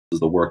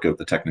the work of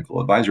the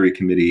technical advisory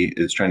committee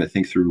is trying to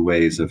think through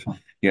ways of,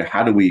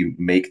 how do we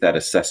make that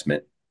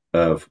assessment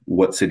of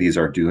what cities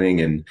are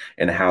doing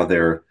and how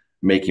they're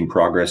making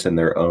progress in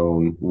their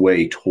own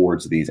way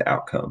towards these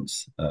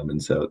outcomes.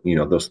 And so,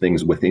 those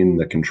things within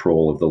the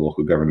control of the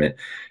local government.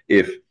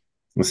 If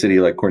a city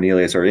like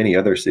Cornelius or any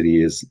other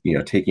city is,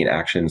 taking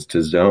actions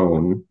to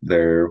zone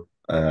their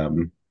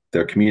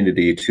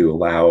community to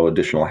allow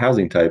additional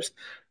housing types,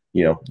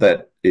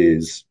 that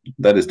is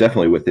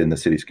definitely within the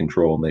city's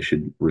control, and they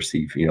should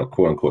receive,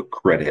 quote unquote,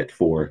 credit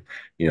for,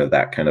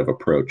 that kind of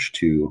approach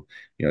to,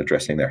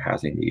 addressing their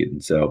housing need.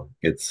 And so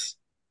it's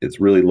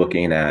really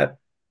looking at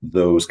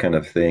those kind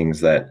of things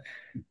that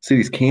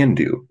cities can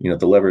do,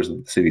 the levers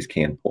that the cities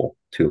can pull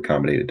to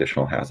accommodate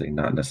additional housing,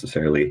 not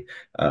necessarily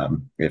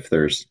if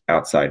there's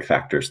outside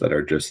factors that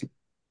are just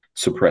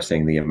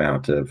suppressing the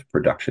amount of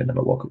production in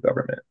a local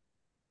government.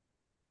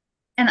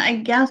 And I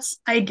guess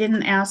I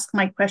didn't ask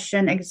my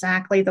question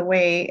exactly the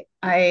way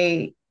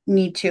I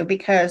need to,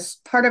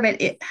 because part of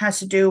it has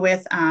to do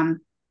with how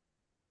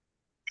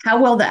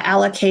will the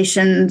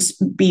allocations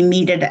be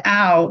meted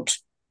out.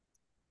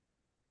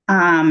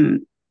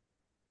 Um,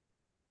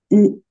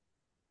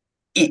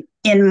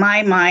 in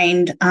my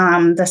mind,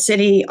 the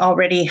city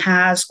already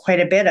has quite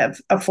a bit of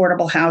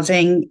affordable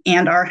housing,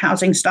 and our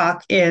housing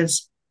stock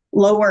is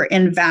lower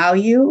in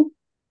value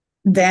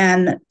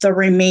than the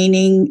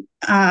remaining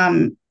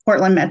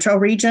Portland metro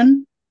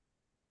region.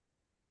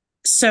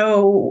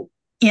 So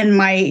in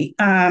my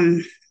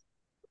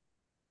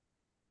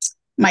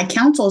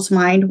council's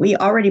mind, we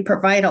already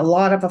provide a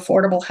lot of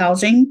affordable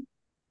housing,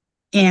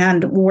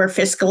 and we're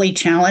fiscally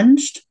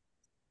challenged.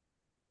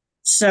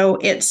 So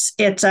it's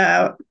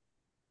a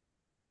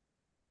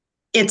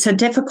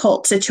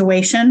difficult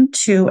situation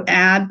to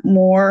add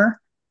more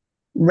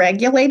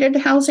regulated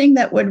housing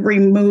that would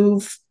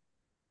remove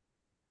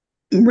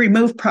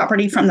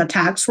property from the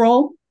tax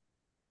roll.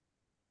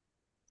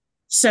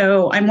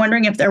 So I'm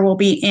wondering if there will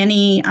be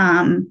any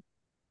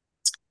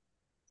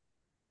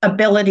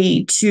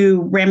ability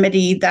to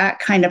remedy that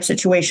kind of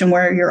situation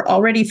where you're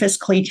already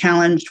fiscally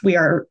challenged. We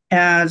are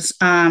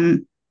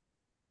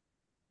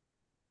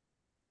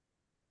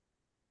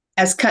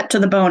as cut to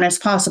the bone as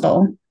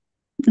possible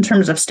in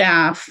terms of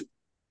staff.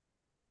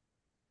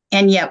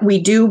 And yet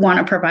we do want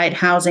to provide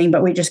housing,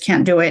 but we just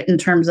can't do it in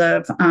terms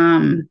of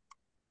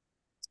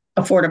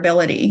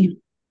affordability.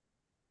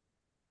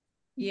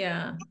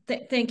 Yeah,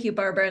 thank you,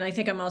 Barbara. And I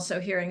think I'm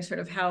also hearing sort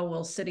of how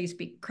will cities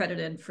be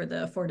credited for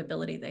the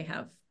affordability they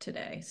have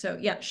today. So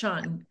yeah,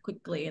 Sean,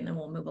 quickly, and then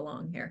we'll move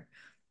along here.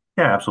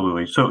 Yeah,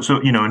 absolutely. So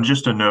and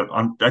just a note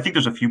on, I think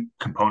there's a few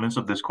components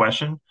of this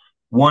question.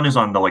 One is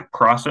on the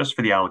process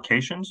for the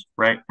allocations,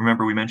 right?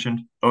 Remember we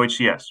mentioned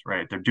OHCS,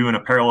 right? They're doing a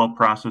parallel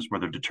process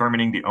where they're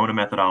determining the ONA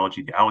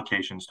methodology, the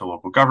allocations to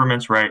local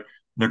governments, right?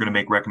 They're going to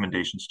make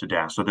recommendations to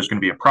DAS. So there's going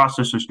to be a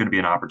process. There's going to be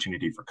an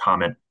opportunity for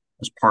comment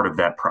as part of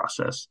that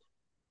process.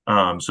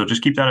 So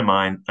just keep that in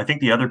mind. I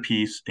think the other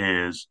piece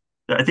is,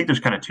 I think there's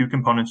kind of two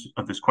components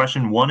of this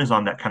question. One is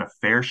on that kind of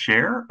fair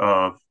share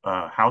of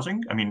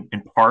housing. I mean,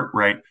 in part,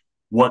 right,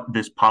 what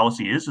this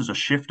policy is a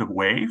shift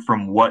away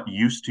from what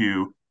used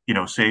to,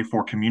 say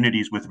for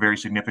communities with very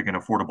significant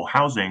affordable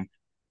housing,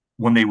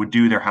 when they would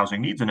do their housing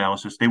needs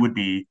analysis, they would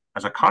be,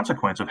 as a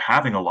consequence of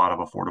having a lot of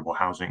affordable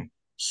housing,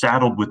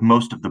 saddled with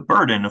most of the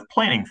burden of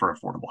planning for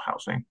affordable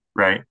housing,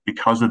 right?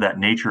 Because of that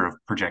nature of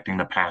projecting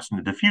the past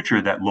into the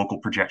future that local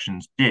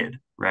projections did,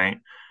 right?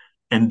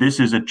 And this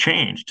is a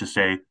change to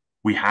say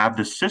we have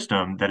this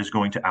system that is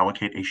going to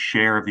allocate a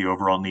share of the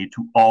overall need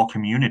to all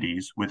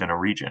communities within a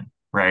region,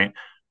 right?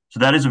 So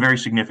that is a very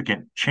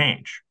significant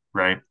change,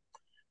 right?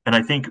 And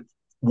I think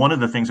one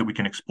of the things that we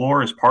can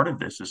explore as part of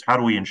this is how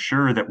do we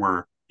ensure that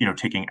we're,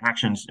 taking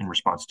actions in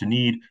response to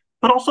need,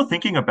 but also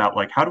thinking about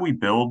how do we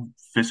build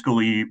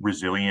fiscally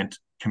resilient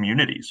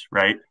communities,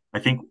 right? I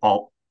think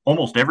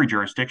almost every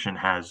jurisdiction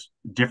has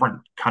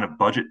different kind of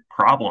budget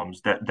problems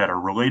that are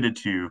related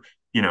to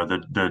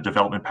the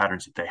development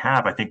patterns that they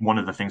have. I think one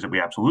of the things that we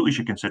absolutely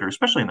should consider,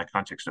 especially in the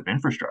context of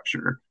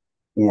infrastructure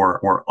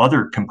or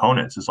other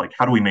components, is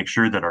how do we make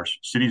sure that our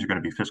cities are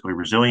going to be fiscally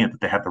resilient, that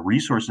they have the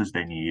resources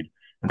they need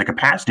and the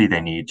capacity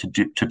they need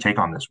to take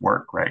on this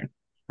work, right?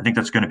 I think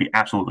that's going to be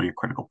absolutely a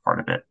critical part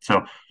of it.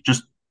 So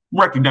just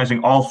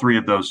recognizing all three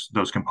of those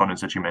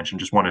components that you mentioned,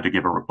 just wanted to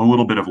give a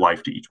little bit of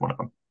life to each one of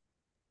them.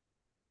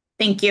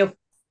 Thank you.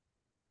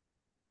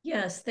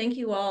 Yes, thank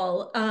you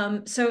all.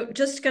 So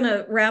just going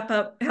to wrap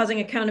up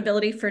housing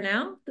accountability for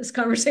now. This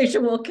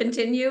conversation will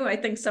continue. I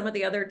think some of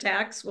the other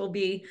TACs will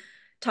be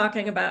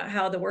talking about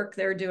how the work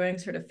they're doing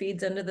sort of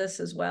feeds into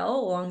this as well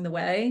along the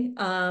way.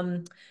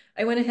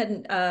 I went ahead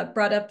and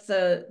brought up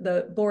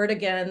the board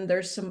again.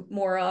 There's some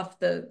more off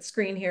the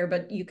screen here,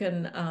 but you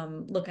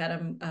can look at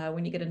them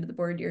when you get into the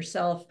board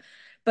yourself.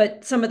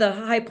 But some of the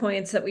high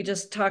points that we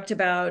just talked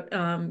about,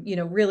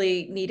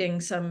 really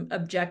needing some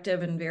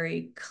objective and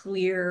very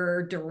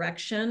clear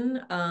direction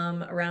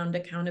around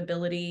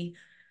accountability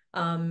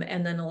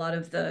And then a lot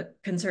of the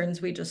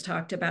concerns we just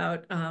talked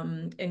about,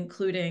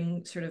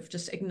 including sort of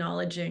just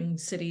acknowledging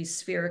city's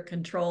sphere of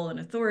control and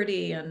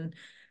authority, and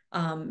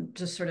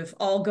just sort of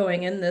all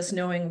going in this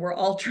knowing we're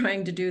all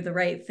trying to do the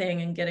right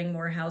thing and getting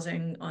more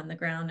housing on the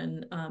ground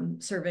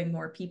and serving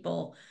more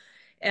people.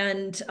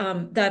 And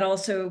that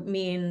also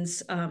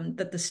means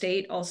that the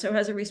state also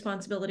has a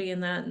responsibility in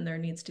that, and there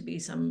needs to be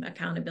some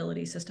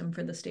accountability system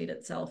for the state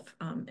itself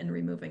in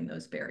removing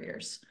those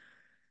barriers.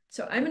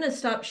 So I'm going to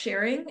stop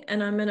sharing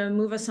and I'm going to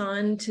move us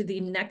on to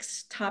the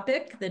next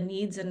topic, the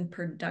needs and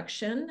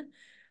production.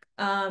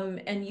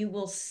 And you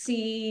will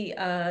see,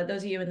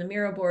 those of you in the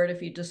Miro board,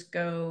 if you just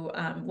go,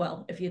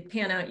 well, if you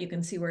pan out, you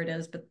can see where it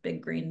is, but the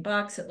big green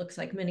box, it looks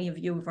like many of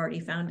you have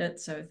already found it.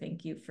 So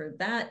thank you for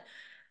that.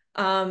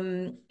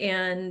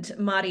 And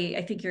Madi,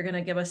 I think you're going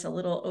to give us a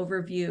little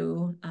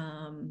overview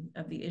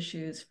of the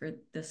issues for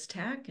this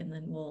TAC, and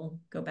then we'll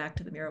go back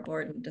to the Miro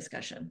board and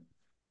discussion.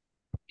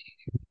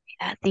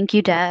 Yeah, thank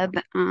you, Deb.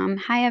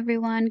 Hi,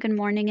 everyone. Good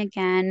morning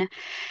again.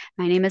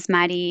 My name is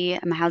Maddie.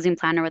 I'm a housing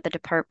planner with the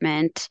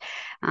department.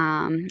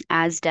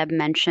 As Deb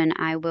mentioned,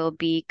 I will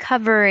be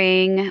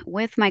covering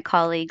with my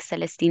colleague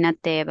Celestina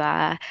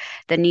Teba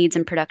the needs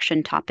and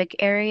production topic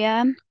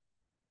area.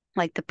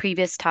 Like the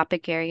previous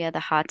topic area, the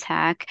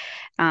HOTAC,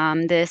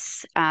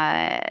 this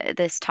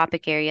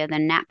topic area, the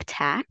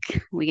NAPTAC,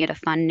 we get a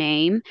fun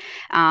name,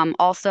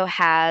 also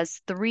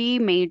has three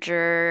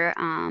major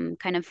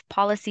kind of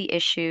policy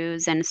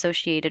issues and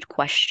associated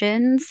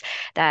questions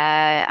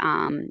that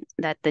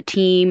the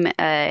team,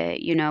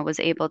 was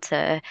able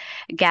to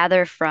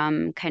gather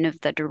from kind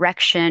of the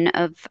direction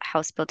of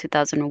House Bill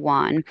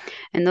 2001.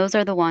 And those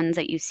are the ones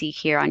that you see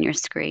here on your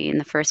screen.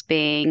 The first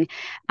being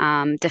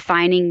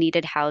defining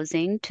needed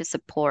housing to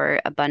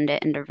support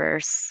abundant and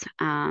diverse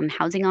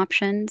housing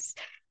options,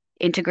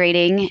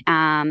 integrating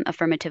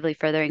affirmatively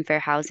furthering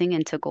fair housing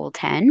into Goal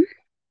 10,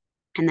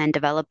 and then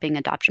developing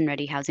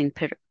adoption-ready housing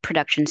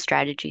production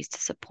strategies to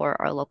support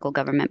our local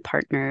government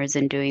partners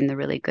in doing the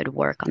really good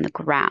work on the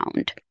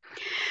ground.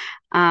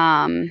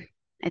 I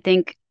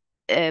think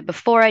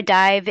before I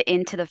dive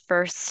into the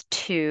first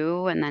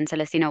two, and then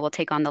Celestina will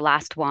take on the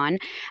last one,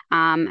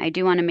 I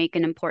do want to make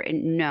an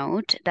important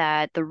note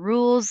that the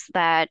rules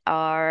that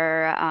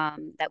are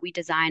that we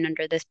design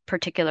under this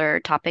particular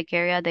topic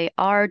area, they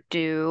are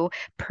due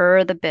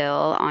per the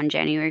bill on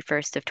January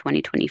 1st of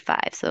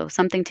 2025. So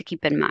something to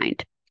keep in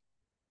mind.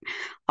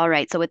 All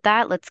right, so with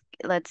that,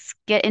 let's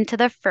get into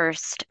the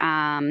first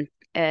kind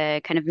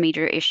of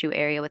major issue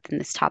area within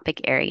this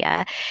topic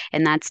area,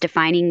 and that's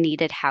defining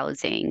needed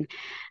housing.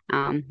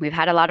 We've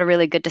had a lot of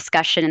really good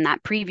discussion in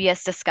that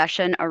previous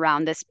discussion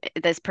around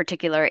this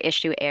particular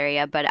issue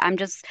area, but I'm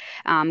just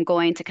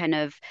going to kind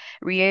of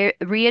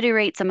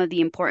reiterate some of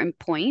the important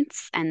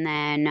points, and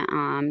then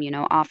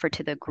offer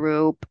to the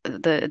group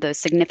the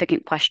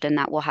significant question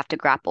that we'll have to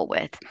grapple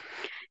with.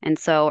 And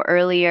so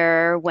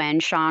earlier when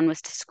Sean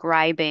was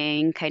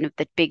describing kind of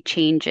the big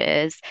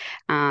changes,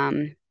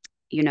 I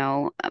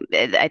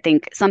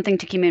think something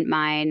to keep in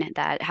mind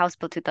that House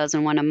Bill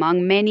 2001,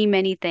 among many,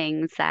 many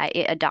things that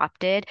it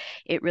adopted,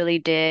 it really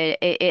did,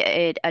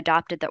 it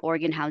adopted the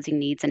Oregon Housing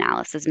Needs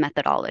Analysis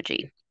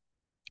methodology.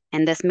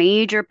 And this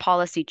major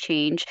policy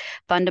change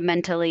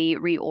fundamentally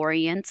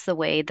reorients the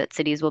way that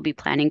cities will be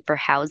planning for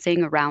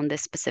housing around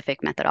this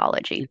specific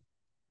methodology.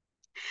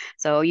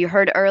 So you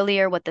heard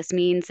earlier what this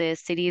means is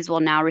cities will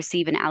now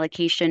receive an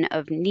allocation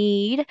of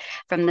need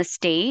from the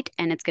state,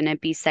 and it's going to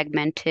be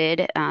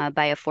segmented by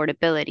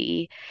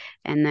affordability.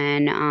 And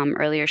then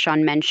earlier,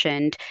 Sean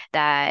mentioned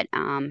that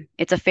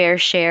it's a fair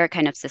share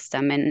kind of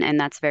system, and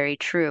that's very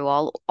true.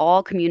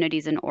 All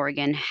communities in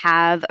Oregon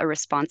have a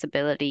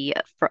responsibility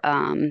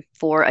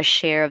for a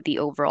share of the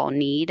overall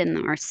need in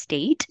our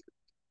state,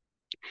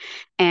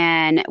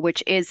 and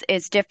which is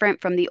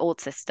different from the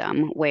old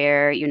system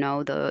where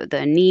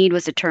the need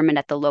was determined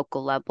at the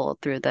local level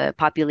through the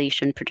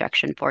population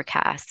projection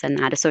forecasts and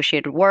that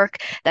associated work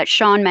that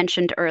Sean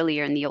mentioned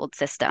earlier in the old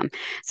system.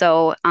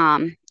 So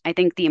I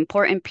think the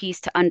important piece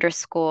to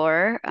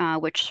underscore,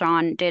 which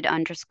Sean did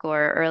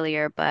underscore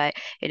earlier, but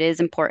it is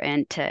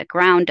important to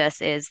ground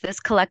us, is this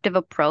collective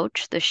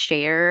approach, the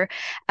share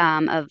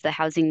of the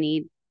housing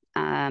need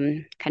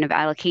kind of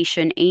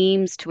allocation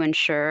aims to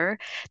ensure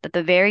that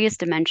the various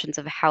dimensions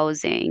of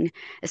housing,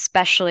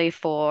 especially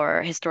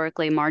for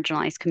historically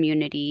marginalized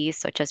communities,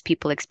 such as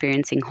people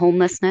experiencing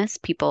homelessness,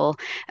 people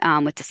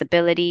with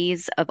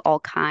disabilities of all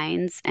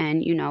kinds,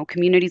 and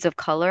communities of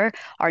color,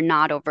 are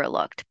not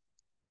overlooked.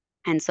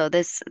 And so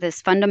this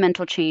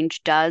fundamental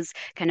change does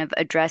kind of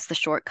address the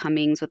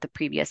shortcomings with the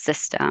previous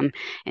system.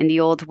 In the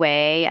old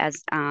way,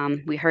 as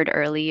we heard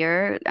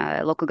earlier,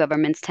 local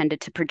governments tended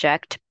to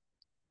project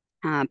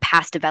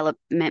past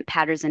development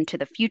patterns into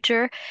the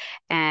future.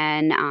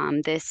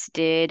 And this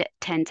did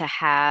tend to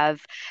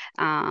have,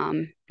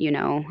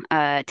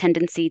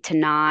 tendency to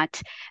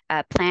not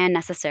plan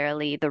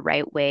necessarily the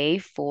right way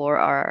for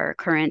our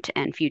current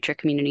and future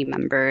community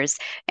members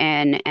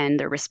and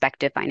their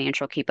respective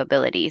financial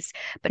capabilities.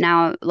 But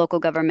now local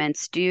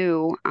governments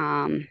will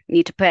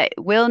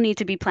need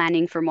to be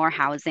planning for more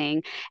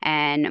housing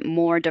and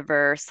more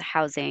diverse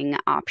housing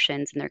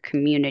options in their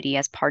community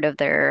as part of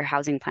their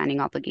housing planning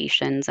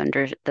obligations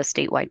under the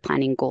statewide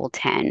planning goal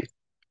 10.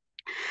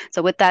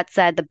 So with that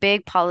said, the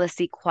big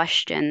policy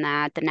question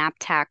that the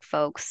NAPTAC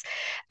folks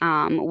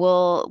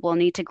will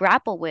need to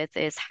grapple with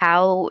is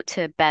how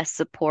to best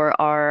support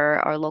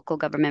our local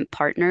government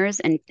partners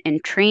in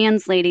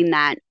translating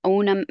that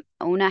ONA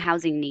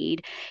housing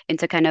need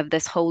into kind of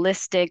this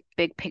holistic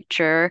big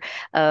picture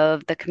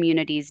of the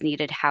community's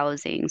needed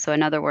housing. So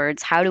in other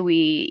words, how do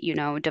we,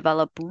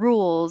 develop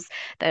rules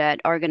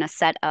that are going to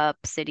set up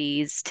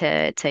cities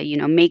to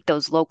make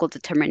those local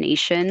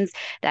determinations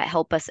that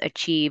help us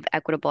achieve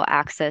equitable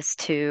access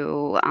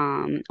to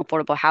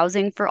affordable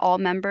housing for all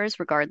members,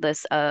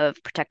 regardless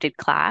of protected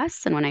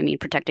class. And when I mean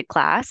protected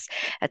class,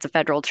 that's a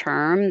federal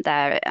term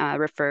that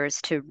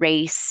refers to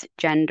race,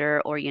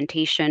 gender,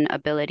 orientation,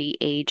 ability,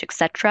 age,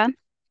 etc.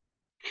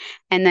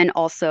 And then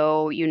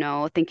also,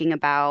 thinking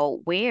about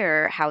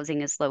where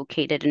housing is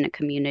located in a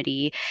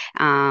community.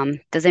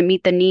 Does it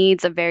meet the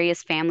needs of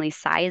various family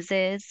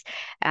sizes?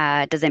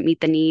 Does it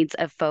meet the needs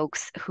of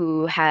folks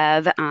who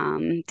have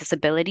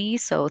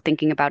disabilities? So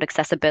thinking about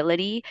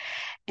accessibility,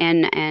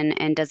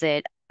 and does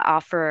it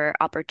offer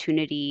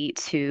opportunity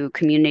to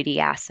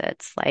community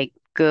assets like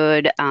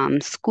good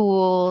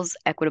schools,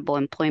 equitable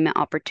employment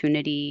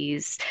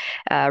opportunities,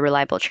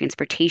 reliable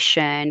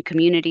transportation,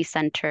 community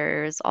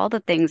centers, all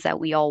the things that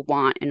we all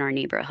want in our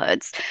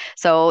neighborhoods.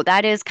 So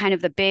that is kind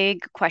of the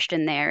big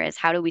question there, is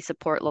how do we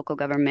support local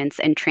governments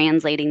in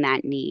translating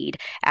that need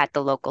at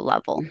the local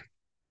level?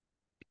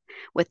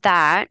 With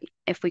that,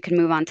 if we could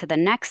move on to the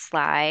next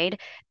slide,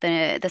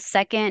 the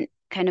second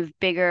kind of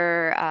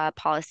bigger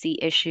policy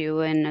issue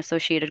and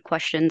associated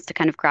questions to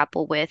kind of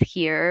grapple with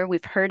here.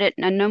 We've heard it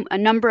a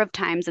number of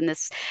times in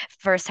this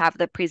first half of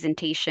the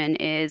presentation,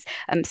 is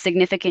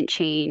significant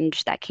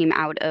change that came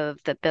out of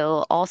the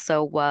bill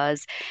also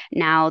was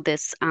now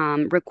this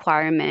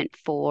requirement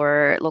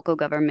for local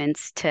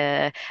governments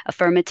to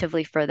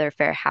affirmatively further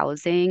fair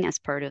housing as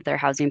part of their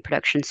housing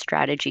production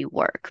strategy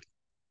work.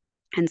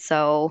 And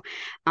so,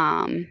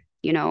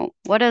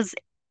 what does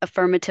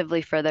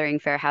affirmatively furthering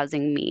fair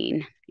housing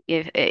mean?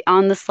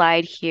 On the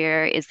slide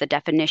here is the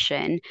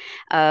definition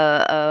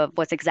of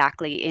what's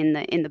exactly in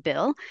the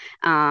bill,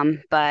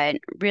 but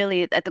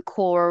really at the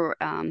core,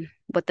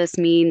 what this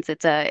means,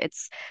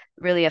 it's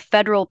really a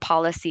federal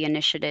policy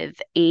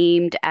initiative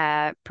aimed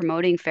at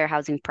promoting fair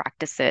housing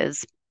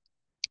practices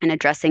and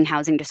addressing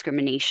housing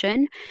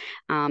discrimination.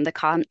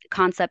 The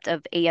concept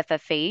of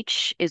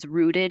AFFH is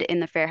rooted in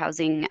the Fair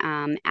Housing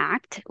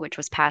Act, which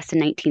was passed in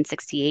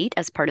 1968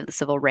 as part of the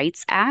Civil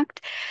Rights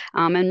Act.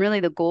 And really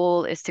the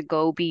goal is to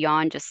go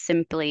beyond just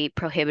simply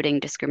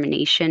prohibiting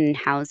discrimination in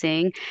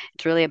housing.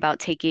 It's really about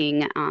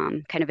taking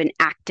kind of an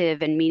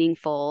active and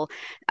meaningful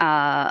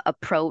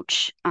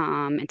approach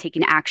and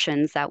taking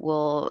actions that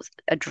will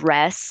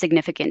address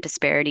significant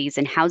disparities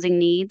in housing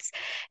needs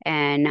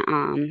and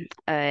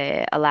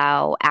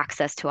allow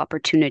access to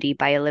opportunity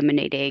by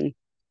eliminating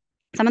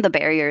some of the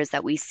barriers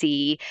that we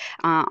see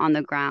on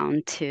the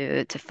ground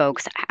to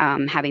folks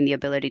having the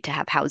ability to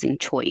have housing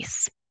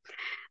choice.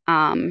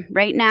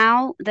 Right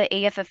now, the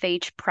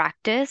AFFH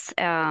practice,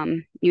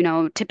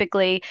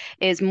 typically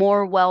is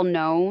more well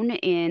known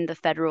in the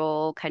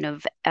federal kind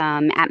of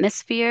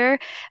atmosphere.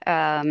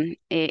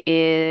 It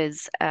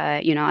is,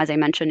 as I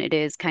mentioned, it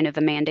is kind of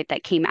a mandate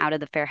that came out of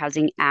the Fair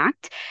Housing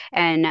Act,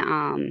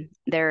 and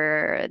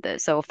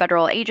so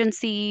federal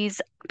agencies,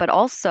 but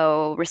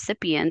also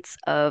recipients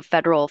of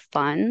federal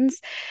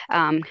funds,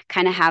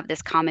 kind of have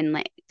this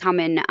common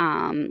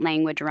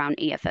language around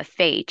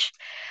AFFH.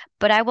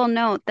 But I will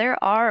note there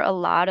are a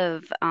lot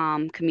of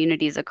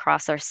communities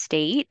across our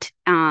state,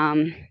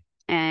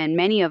 and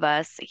many of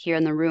us here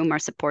in the room are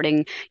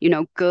supporting,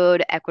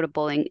 good,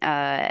 equitable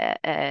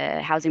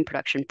housing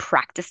production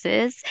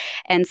practices.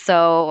 And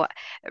so,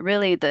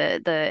 really,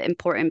 the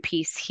important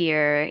piece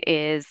here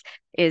is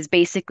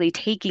basically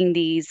taking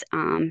these,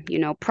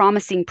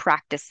 promising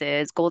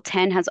practices. Goal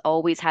 10 has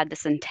always had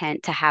this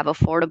intent to have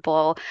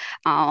affordable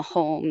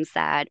homes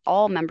that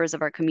all members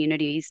of our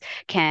communities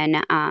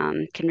can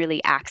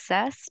really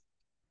access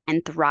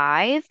and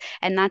thrive.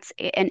 And that's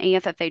an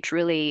AFFH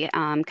really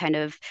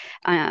the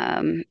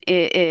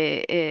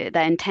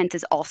intent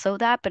is also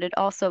that, but it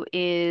also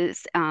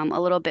is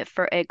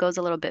it goes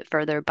a little bit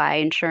further by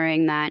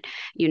ensuring that,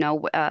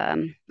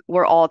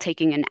 we're all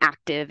taking an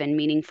active and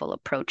meaningful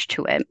approach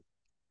to it.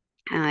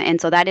 And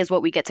so that is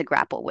what we get to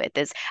grapple with,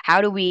 is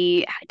how do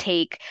we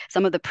take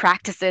some of the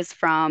practices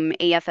from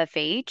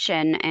AFFH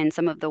and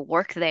some of the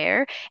work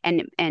there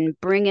and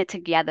bring it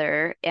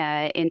together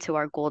into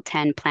our Goal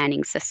 10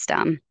 planning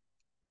system.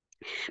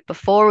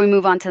 Before we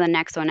move on to the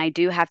next one, I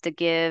do have to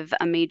give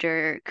a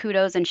major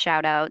kudos and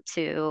shout out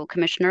to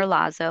Commissioner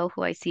Lazo,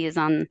 who I see is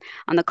on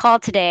the call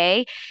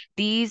today.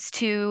 These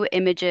two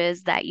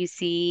images that you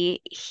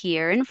see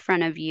here in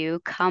front of you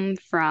come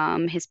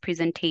from his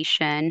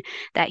presentation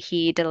that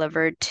he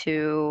delivered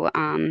to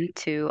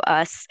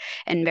us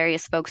and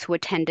various folks who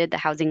attended the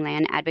Housing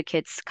Land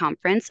Advocates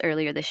Conference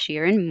earlier this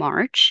year in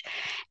March.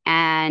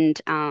 And,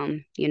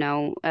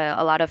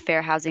 a lot of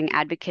fair housing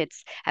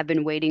advocates have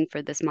been waiting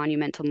for this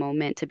monumental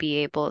moment to be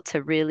able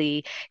to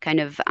really kind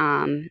of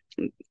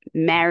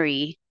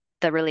marry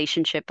the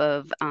relationship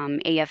of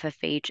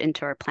AFFH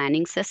into our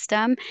planning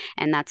system,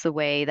 and that's the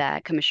way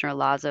that Commissioner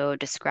Lazo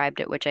described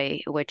it, which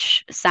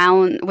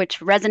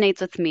resonates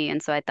with me,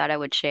 and so I thought I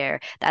would share.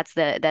 That's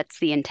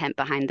the intent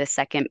behind this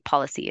second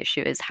policy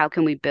issue: is how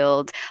can we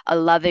build a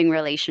loving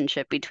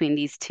relationship between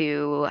these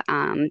two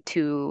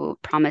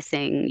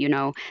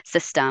promising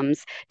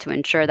systems to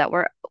ensure that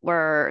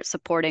we're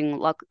supporting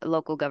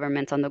local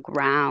governments on the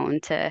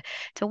ground to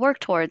work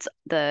towards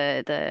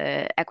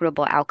the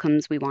equitable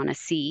outcomes we want to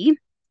see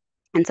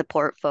and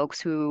support folks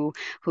who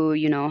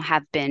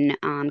have been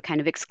kind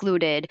of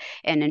excluded,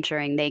 and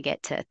ensuring they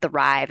get to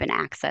thrive and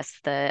access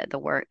the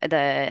work,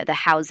 the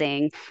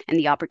housing and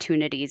the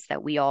opportunities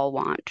that we all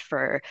want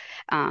for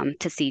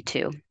to see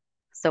too.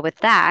 So with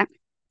that,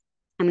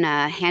 I'm going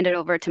to hand it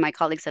over to my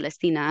colleague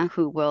Celestina,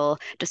 who will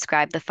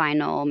describe the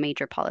final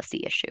major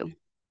policy issue.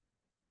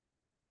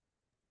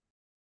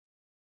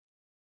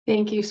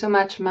 Thank you so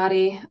much,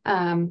 Mari.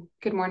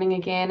 Good morning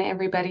again,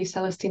 everybody.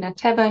 Celestina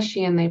Teva,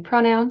 she and they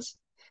pronouns.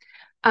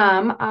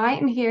 I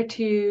am here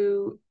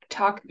to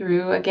talk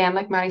through, again,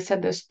 like Mari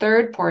said, this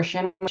third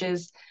portion, which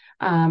is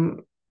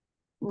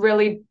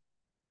really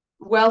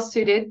well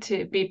suited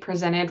to be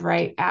presented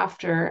right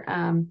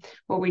after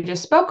what we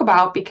just spoke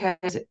about,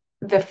 because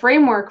the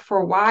framework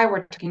for why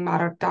we're talking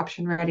about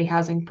adoption-ready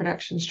housing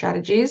production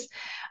strategies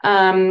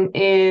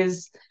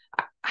is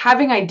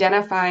having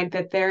identified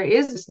that there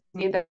is this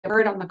need that I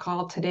heard on the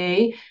call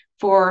today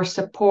for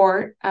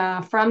support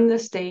from the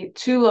state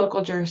to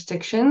local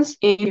jurisdictions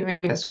in doing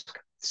this.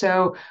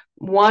 So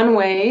one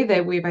way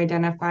that we've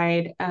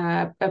identified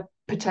a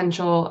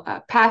potential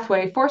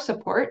pathway for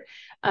support,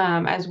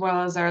 as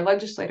well as our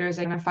legislators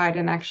identified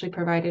and actually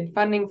provided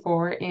funding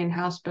for in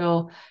House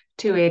Bill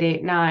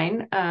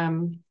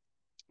 2889,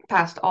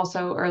 passed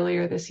also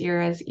earlier this year,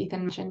 as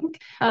Ethan mentioned,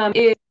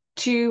 is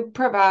to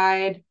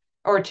provide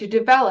or to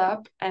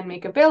develop and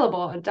make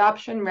available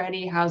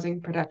adoption-ready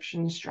housing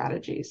production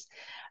strategies.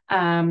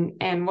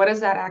 And what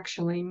does that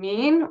actually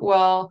mean?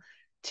 Well,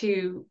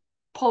 to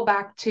pull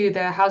back to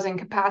the housing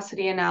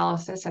capacity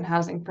analysis and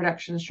housing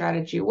production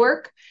strategy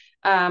work,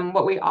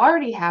 what we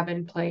already have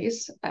in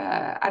place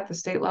at the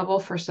state level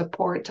for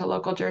support to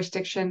local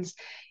jurisdictions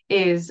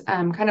is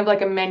kind of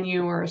like a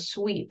menu or a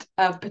suite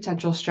of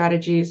potential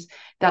strategies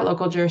that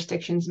local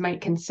jurisdictions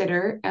might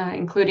consider,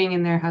 including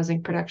in their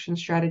housing production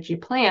strategy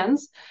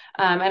plans.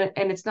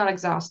 And it's not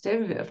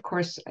exhaustive. Of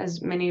course,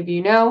 as many of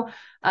you know,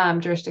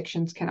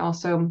 jurisdictions can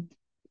also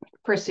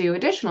pursue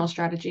additional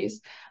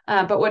strategies.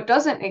 But what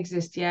doesn't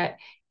exist yet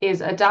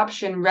is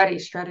adoption-ready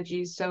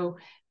strategies. So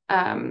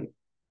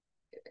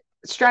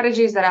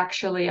strategies that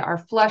actually are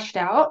fleshed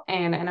out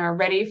and are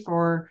ready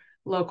for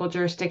local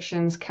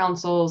jurisdictions,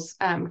 councils,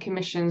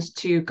 commissions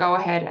to go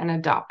ahead and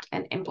adopt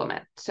and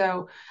implement.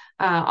 So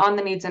on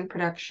the needs and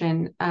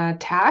production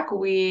tack,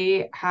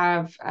 we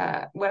have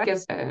what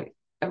is a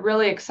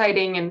really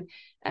exciting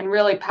and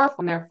really powerful,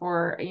 and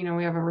therefore,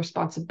 we have a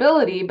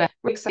responsibility, but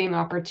exciting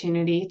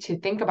opportunity to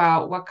think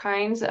about what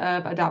kinds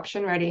of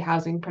adoption-ready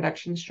housing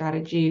production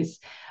strategies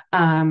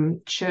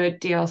should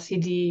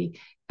DLCD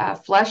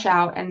flesh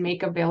out and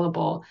make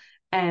available.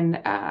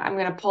 And I'm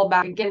going to pull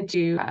back again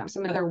to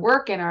some of their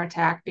work in our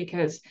TAC,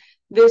 because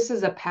this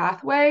is a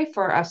pathway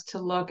for us to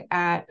look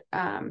at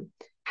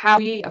how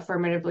we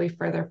affirmatively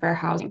further fair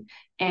housing,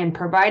 and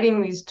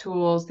providing these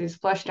tools, these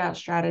fleshed out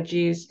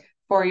strategies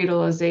for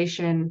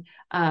utilization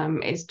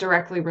is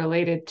directly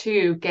related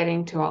to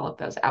getting to all of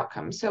those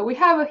outcomes. So we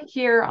have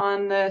here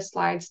on the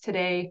slides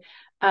today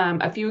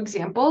a few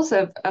examples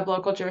of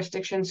local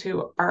jurisdictions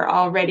who are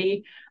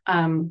already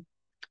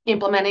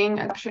implementing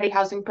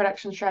housing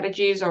production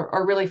strategies,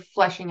 or really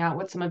fleshing out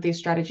what some of these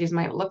strategies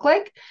might look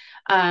like.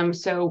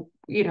 So,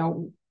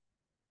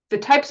 the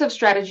types of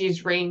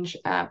strategies range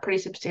pretty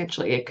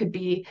substantially. It could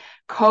be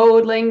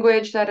code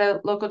language that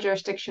a local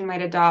jurisdiction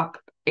might adopt.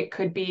 It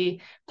could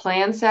be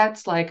plan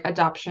sets like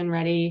adoption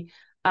ready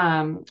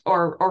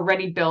or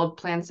ready build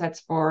plan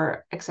sets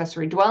for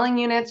accessory dwelling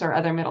units or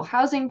other middle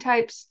housing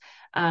types.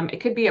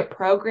 It could be a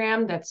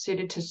program that's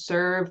suited to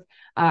serve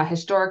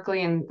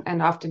historically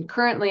and often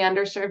currently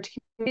underserved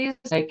communities,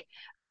 like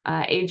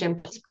age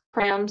and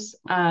programs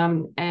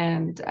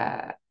and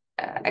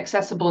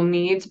accessible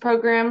needs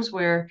programs,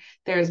 where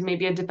there's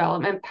maybe a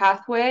development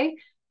pathway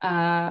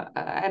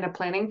and a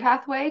planning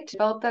pathway to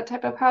develop that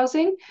type of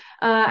housing,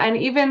 and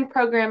even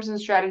programs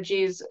and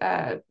strategies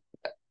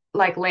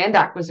like land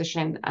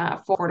acquisition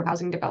for affordable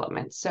housing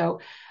development. So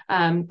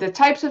the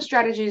types of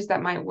strategies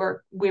that might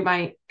work, we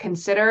might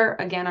consider,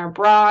 again, are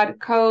broad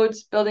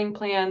codes, building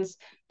plans,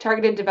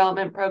 targeted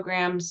development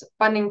programs,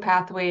 funding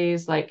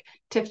pathways like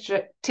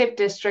TIF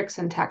districts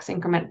and tax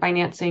increment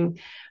financing.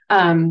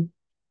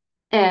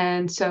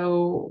 And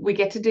so we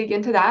get to dig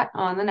into that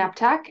on the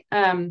NAPTAC.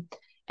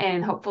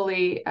 And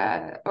hopefully,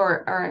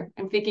 or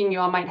I'm thinking you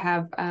all might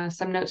have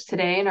some notes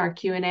today in our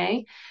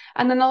Q&A.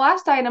 And then the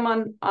last item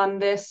on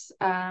this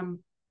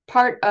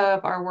part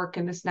of our work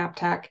in the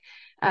SNAPTAC,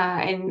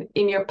 and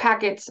in your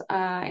packets,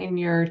 in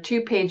your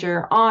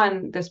 2-pager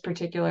on this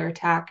particular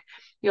TAC,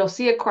 you'll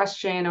see a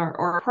question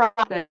or a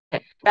prompt that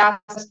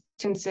asks us to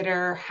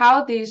consider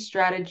how these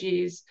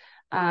strategies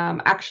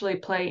actually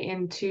play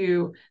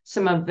into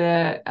some of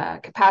the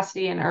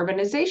capacity and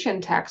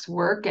urbanization tax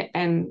work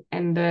and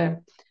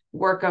the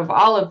work of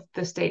all of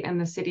the state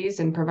and the cities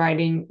in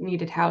providing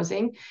needed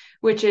housing,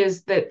 which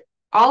is that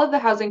all of the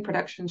housing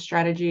production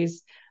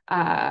strategies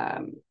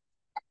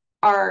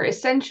are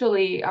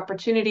essentially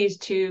opportunities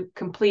to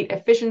complete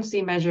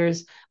efficiency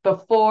measures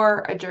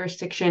before a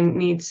jurisdiction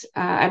needs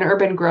an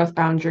urban growth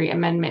boundary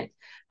amendment.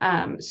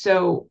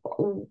 So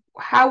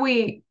how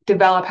we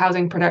develop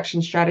housing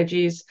production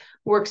strategies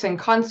works in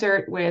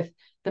concert with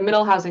the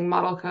Middle Housing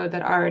Model Code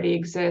that already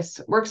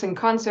exists, works in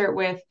concert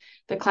with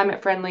the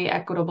climate-friendly,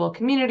 equitable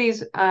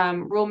communities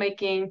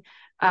rulemaking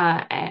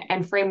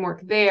and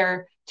framework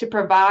there to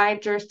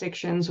provide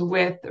jurisdictions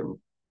with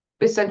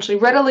essentially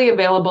readily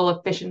available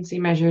efficiency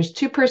measures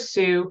to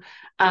pursue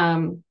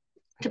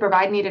to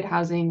provide needed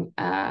housing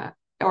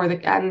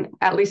and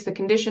at least the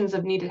conditions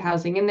of needed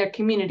housing in their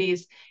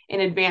communities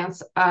in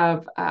advance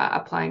of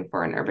applying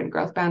for an urban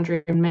growth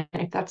boundary amendment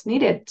if that's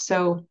needed.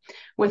 So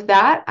with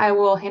that, I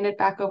will hand it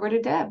back over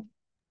to Deb.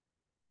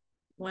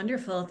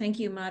 Wonderful. Thank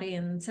you, Mari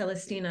and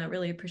Celestina.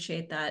 Really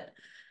appreciate that.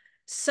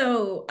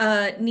 So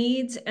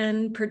needs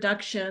and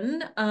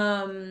production.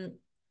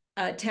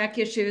 TAC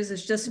issues,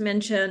 as just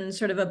mentioned,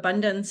 sort of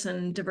abundance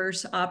and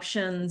diverse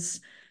options,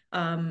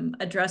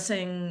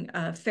 addressing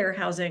fair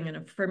housing and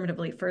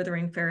affirmatively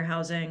furthering fair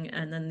housing,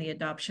 and then the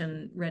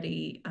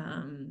adoption-ready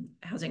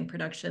housing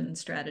production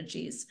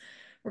strategies.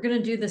 We're going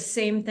to do the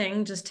same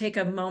thing, just take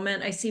a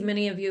moment. I see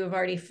many of you have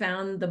already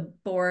found the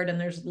board, and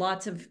there's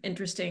lots of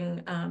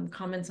interesting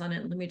comments on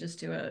it. Let me just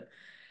do a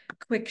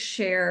quick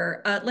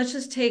share. Let's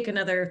just take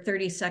another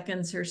 30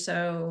 seconds or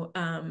so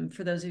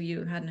for those of you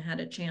who hadn't had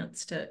a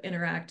chance to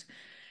interact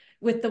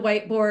with the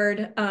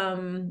whiteboard.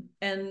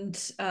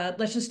 And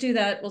let's just do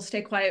that. We'll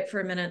stay quiet for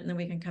a minute and then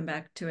we can come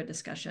back to a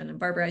discussion. And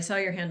Barbara, I saw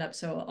your hand up,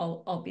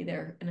 so I'll be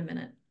there in a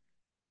minute.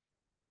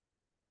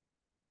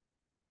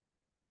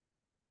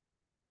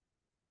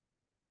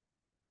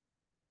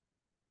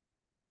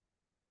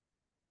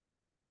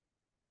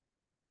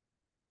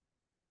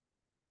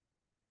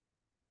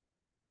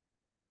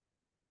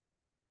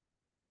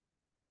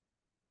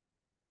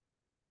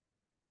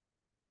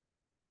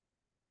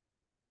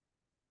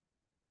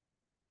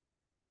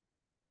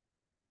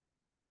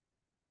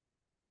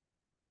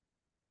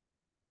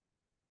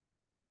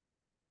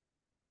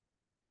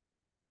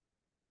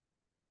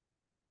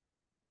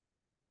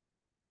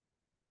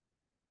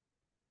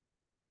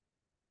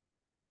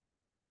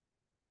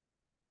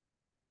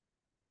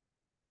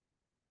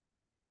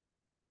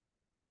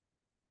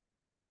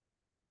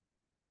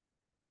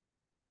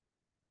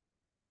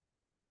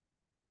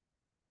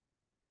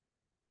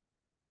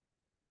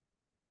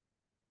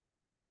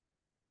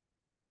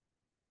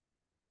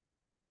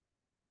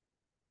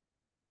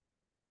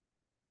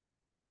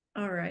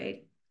 All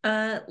right.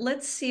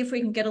 Let's see if we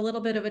can get a little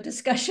bit of a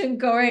discussion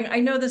going. I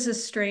know this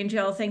is strange,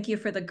 y'all. Thank you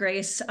for the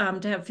grace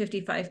to have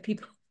 55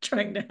 people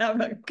trying to have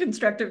a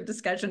constructive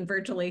discussion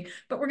virtually,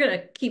 but we're going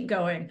to keep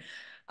going.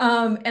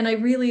 And I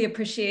really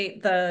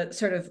appreciate the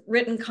sort of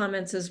written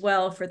comments as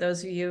well for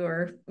those of you who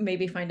are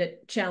maybe find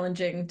it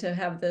challenging to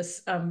have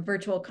this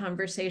virtual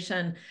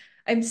conversation.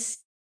 I'm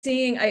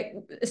seeing, I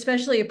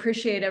especially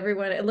appreciate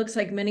everyone. It looks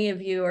like many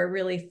of you are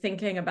really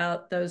thinking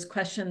about those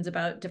questions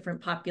about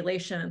different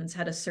populations,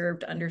 how to serve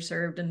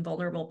underserved and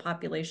vulnerable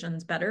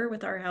populations better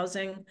with our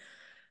housing,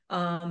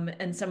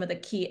 and some of the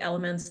key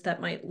elements that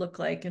might look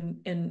like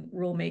in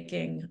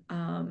rulemaking,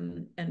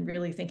 and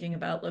really thinking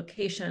about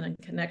location and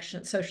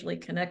connection, socially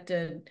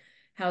connected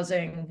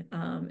housing,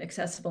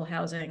 accessible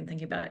housing,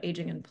 thinking about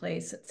aging in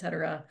place, et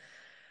cetera.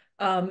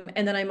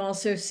 And then I'm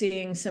also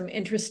seeing some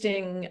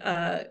interesting,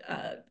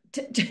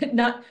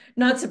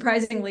 not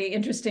surprisingly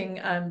interesting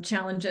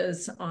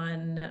challenges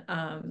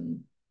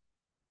on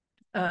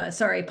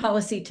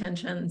policy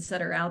tensions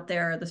that are out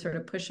there, the sort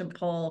of push and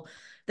pull,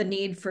 the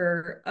need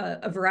for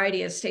a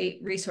variety of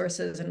state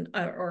resources and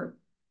or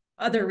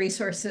other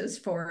resources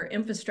for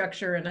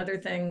infrastructure and other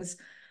things,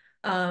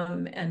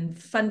 and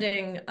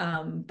funding,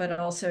 but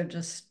also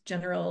just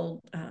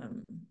general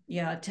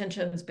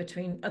tensions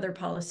between other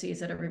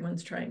policies that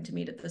everyone's trying to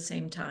meet at the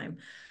same time.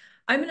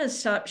 I'm going to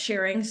stop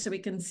sharing so we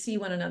can see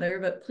one another,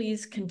 but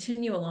please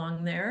continue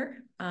along there.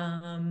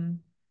 And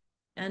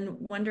and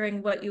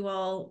wondering what you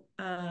all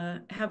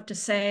have to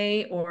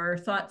say or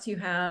thoughts you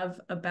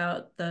have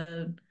about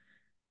the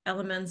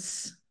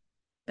elements,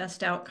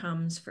 best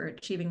outcomes for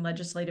achieving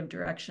legislative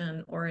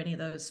direction or any of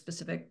those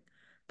specific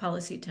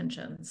policy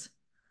tensions.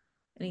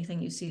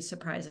 Anything you see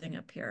surprising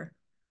up here?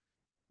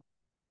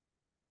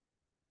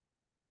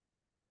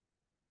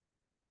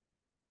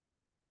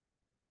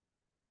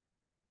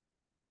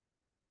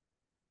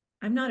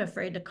 I'm not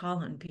afraid to call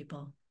on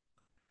people.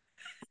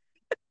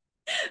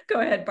 Go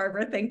ahead,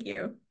 Barbara. Thank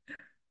you.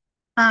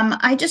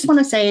 I just want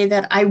to say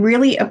that I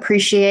really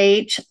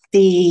appreciate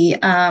the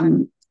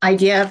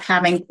idea of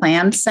having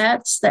plan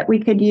sets that we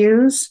could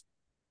use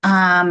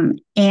and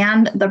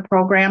the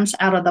programs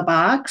out of the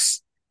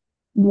box.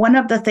 One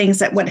of the things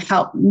that would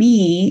help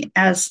me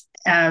as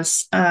a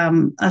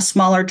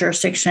smaller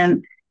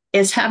jurisdiction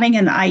is having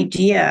an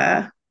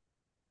idea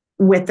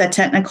with the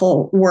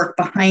technical work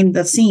behind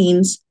the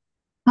scenes.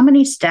 How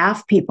many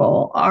staff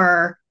people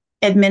are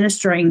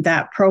administering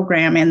that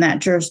program in that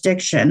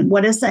jurisdiction?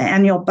 What is the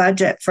annual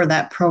budget for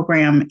that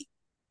program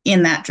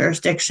in that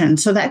jurisdiction?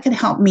 So that could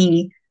help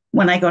me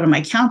when I go to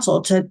my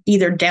council to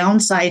either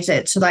downsize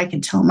it so that I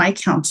can tell my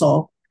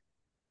council,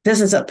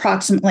 this is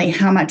approximately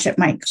how much it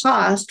might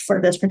cost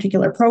for this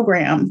particular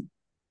program.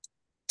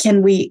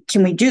 Can we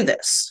do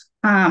this?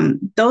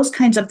 Those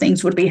kinds of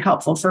things would be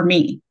helpful for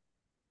me.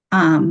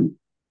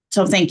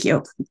 So thank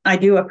you. I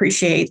do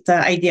appreciate the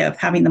idea of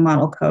having the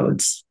model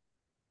codes.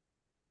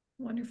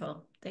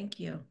 Wonderful. Thank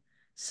you.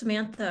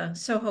 Samantha,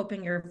 so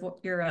hoping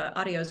your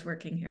audio is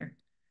working here.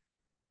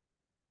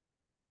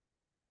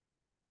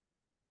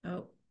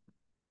 Oh,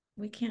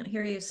 we can't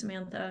hear you,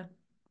 Samantha.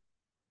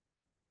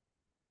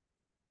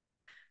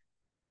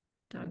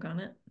 Doggone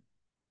it.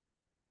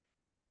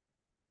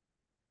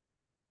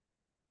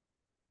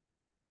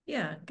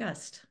 Yeah,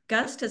 Gust.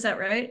 Gust, is that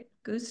right?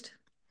 Gust?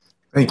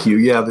 Thank you.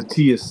 Yeah, the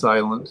T is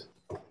silent.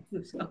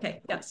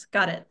 Okay, yes,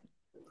 got it.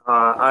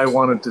 I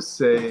wanted to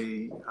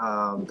say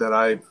that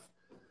I've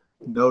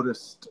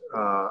noticed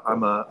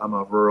I'm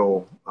a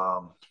rural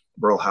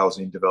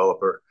housing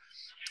developer,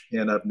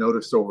 and I've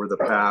noticed over the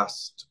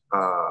past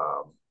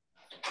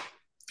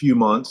few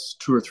months,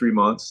 2 or 3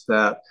 months,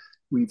 that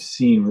we've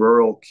seen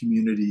rural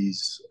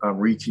communities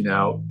reaching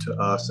out to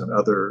us and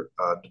other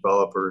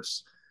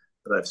developers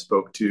that I've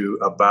spoke to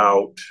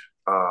about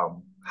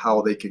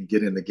how they can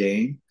get in the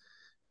game.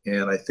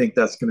 And I think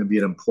that's going to be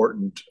an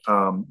important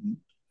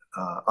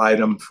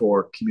item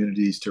for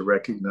communities to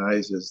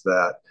recognize, is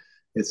that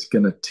it's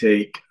going to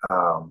take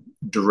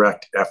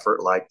direct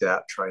effort like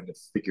that, trying to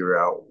figure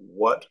out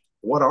what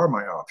are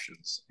my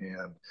options.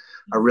 And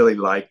I really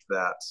liked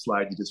that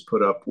slide you just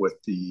put up with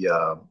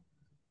the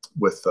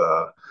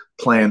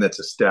plan that's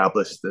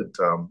established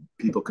that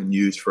people can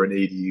use for an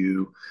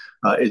ADU.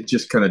 It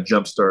just kind of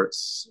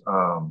jumpstarts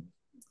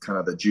kind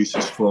of the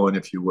juices flowing,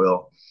 if you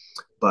will.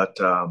 But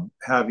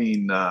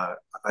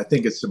I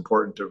think it's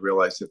important to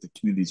realize that the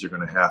communities are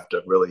going to have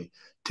to really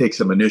take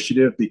some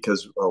initiative,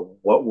 because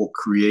what will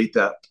create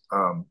that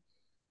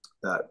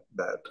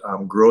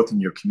growth in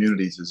your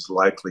communities is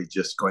likely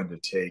just going to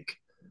take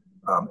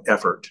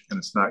effort, and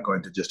it's not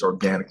going to just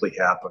organically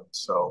happen.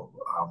 So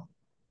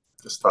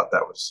just thought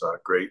that was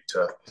great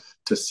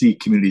to see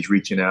communities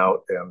reaching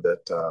out and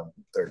that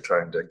they're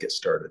trying to get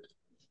started.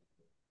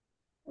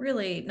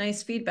 Really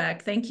nice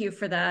feedback. Thank you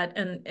for that.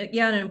 And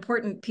yeah, an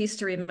important piece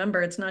to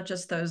remember, it's not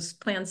just those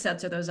plan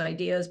sets or those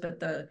ideas, but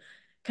the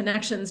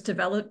connections to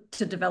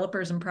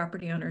developers and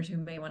property owners who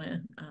may want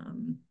to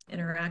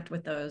interact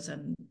with those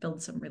and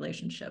build some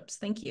relationships.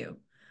 Thank you.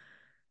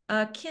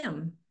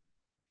 Kim.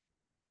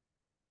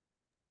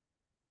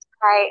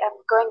 Hi, I'm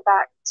going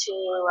back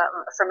to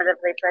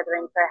affirmatively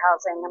furthering fair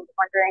housing. I'm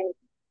wondering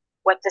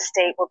what the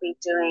state will be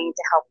doing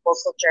to help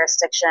local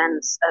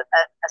jurisdictions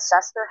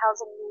assess their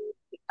housing needs.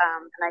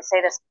 And I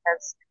say this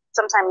because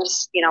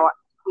sometimes,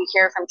 we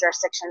hear from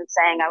jurisdictions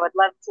saying, I would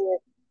love to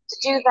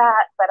do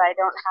that, but I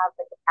don't have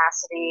the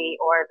capacity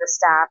or the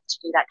staff to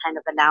do that kind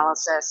of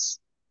analysis.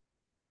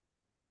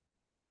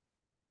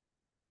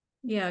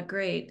 Yeah,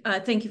 great.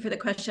 Thank you for the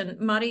question.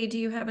 Mari, do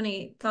you have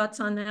any thoughts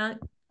on that?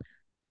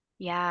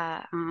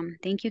 Yeah,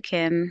 thank you,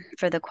 Kim,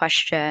 for the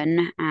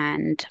question.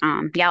 And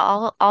yeah,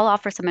 I'll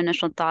offer some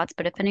initial thoughts,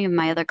 but if any of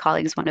my other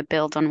colleagues want to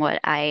build on what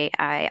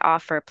I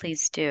offer,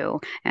 please do.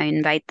 I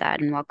invite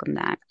that and welcome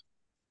that.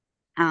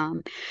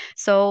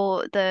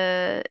 So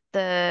the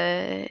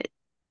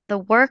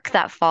work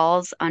that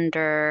falls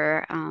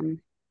under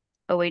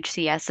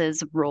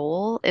OHCS's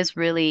role is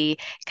really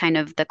kind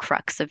of the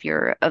crux of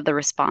the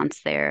response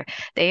there.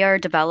 They are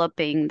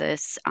developing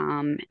this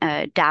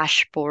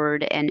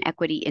dashboard and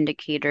equity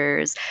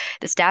indicators.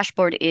 This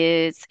dashboard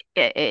is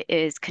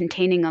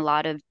containing a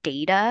lot of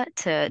data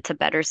to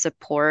better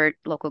support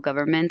local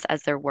governments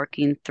as they're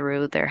working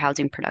through their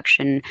housing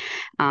production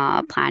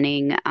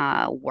planning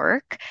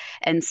work.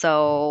 And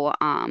so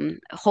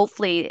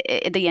hopefully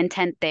the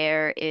intent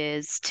there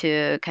is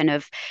to kind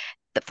of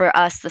for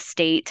us, the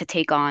state, to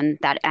take on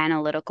that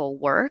analytical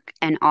work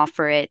and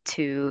offer it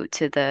to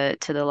the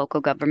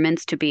local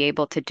governments to be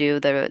able to do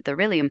the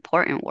really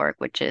important work,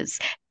 which is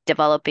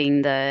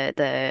developing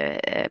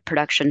the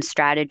production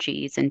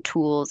strategies and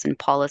tools and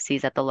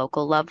policies at the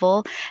local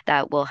level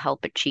that will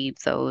help achieve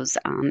those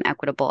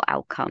equitable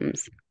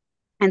outcomes.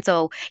 And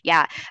so,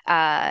 yeah,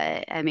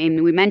 I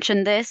mean, we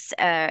mentioned this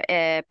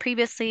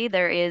previously.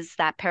 There is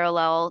that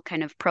parallel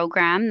kind of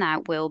program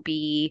that will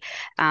be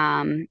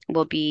kind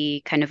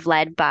of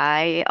led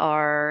by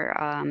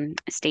our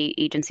state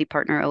agency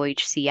partner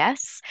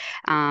OHCS.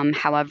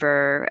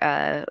 However,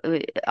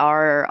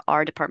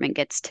 our department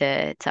gets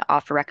to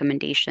offer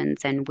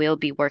recommendations, and we'll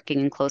be working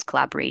in close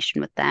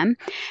collaboration with them.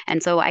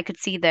 And so, I could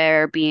see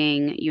there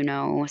being,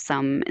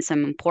 some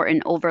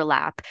important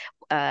overlap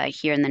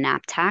here in the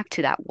NAPTAC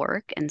to that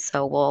work, and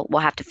so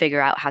we'll have to figure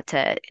out how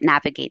to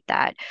navigate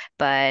that.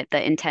 But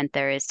the intent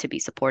there is to be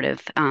supportive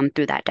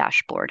through that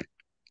dashboard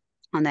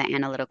on the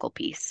analytical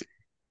piece.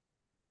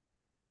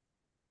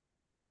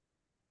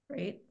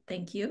 Great,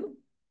 thank you.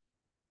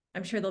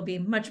 I'm sure there'll be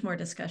much more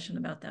discussion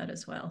about that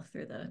as well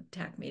through the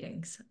TAC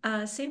meetings.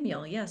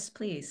 Samuel, yes,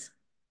 please.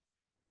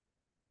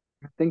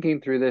 Thinking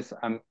through this,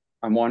 I'm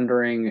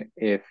wondering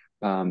if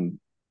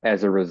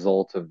as a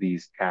result of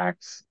these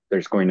TACs,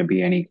 there's going to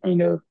be any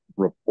kind of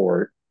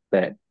report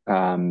that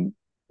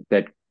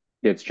that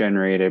gets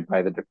generated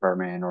by the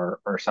department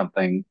or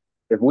something.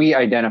 If we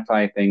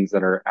identify things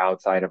that are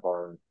outside of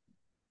our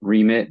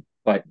remit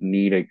but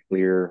need a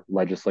clear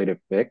legislative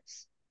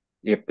fix,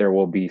 if there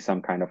will be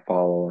some kind of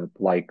follow-up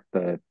like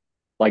the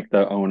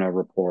ONA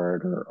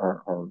report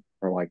or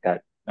like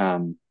that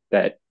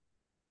that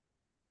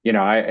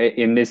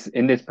in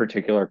this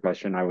particular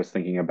question, I was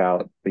thinking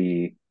about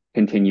the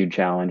continued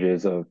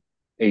challenges of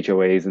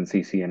HOAs and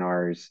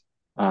CC&Rs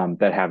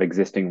that have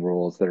existing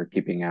rules that are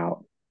keeping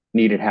out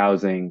needed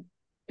housing,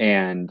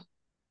 and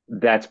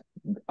that's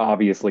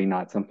obviously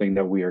not something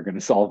that we are going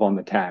to solve on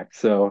the TAC.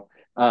 So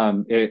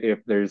if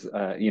there's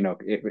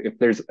if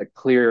there's a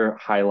clear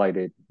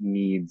highlighted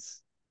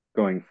needs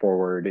going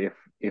forward,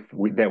 if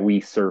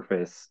we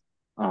surface,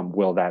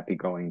 will that be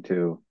going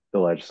to the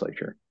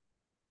legislature?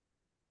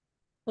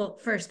 Well,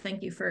 first,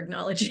 thank you for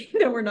acknowledging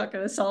that we're not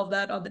going to solve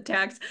that on the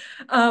TACs.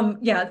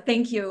 Yeah,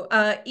 thank you.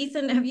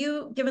 Ethan, have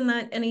you given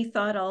that any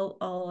thought?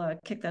 I'll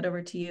kick that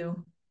over to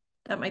you.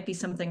 That might be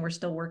something we're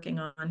still working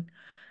on.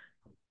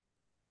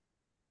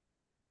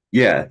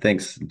 Yeah,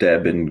 thanks,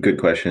 Deb, and good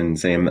question,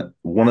 Sam.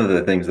 One of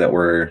the things that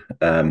we're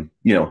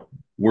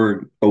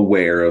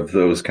aware of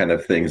those kind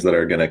of things that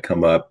are going to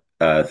come up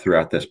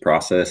throughout this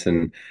process,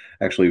 and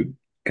actually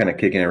kind of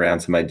kicking around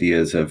some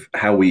ideas of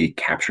how we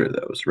capture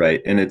those,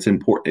 right? And it's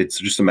important. It's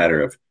just a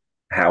matter of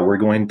how we're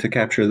going to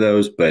capture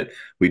those, but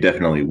we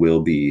definitely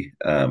will be,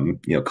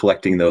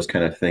 collecting those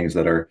kind of things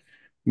that are,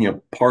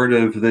 part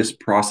of this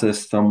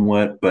process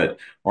somewhat, but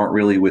aren't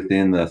really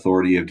within the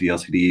authority of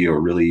DLCD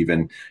or really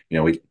even,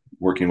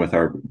 working with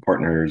our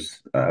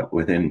partners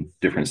within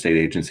different state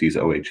agencies,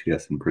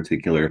 OHCS in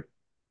particular,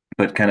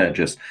 but kind of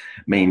just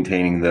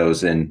maintaining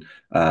those in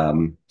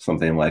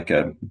something like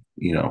a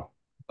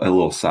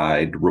little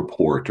side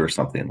report or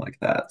something like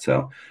that.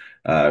 So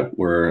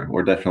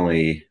we're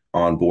definitely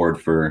on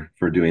board for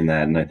doing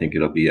that, and I think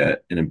it'll be an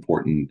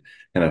important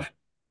kind of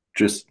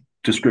just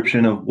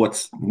description of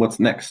what's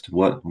next.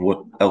 What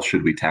else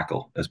should we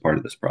tackle as part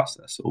of this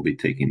process? So we'll be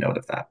taking note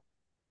of that.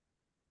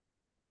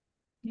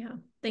 Yeah,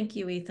 thank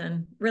you,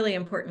 Ethan. Really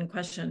important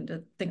question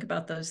to think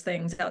about those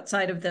things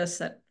outside of this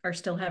that are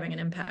still having an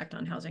impact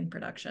on housing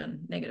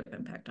production, negative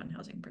impact on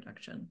housing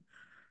production.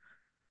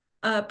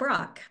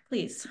 Brock,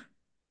 please.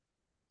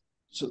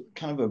 So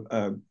kind of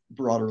a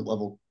broader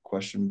level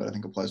question, but I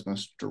think applies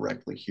most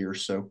directly here.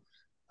 So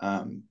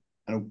I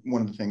know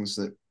one of the things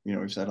that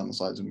we've said on the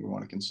slides and we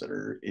want to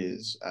consider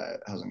is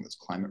housing that's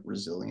climate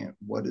resilient.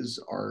 What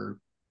is our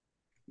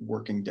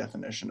working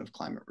definition of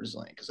climate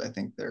resilient? Because I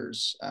think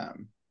there's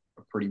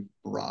a pretty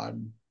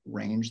broad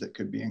range that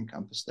could be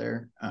encompassed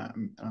there.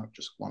 And I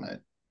just want to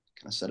kind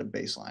of set a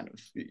baseline of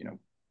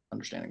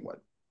understanding what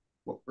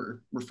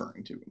we're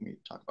referring to when we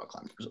talk about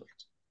climate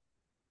resilience.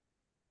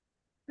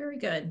 Very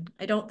good.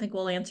 I don't think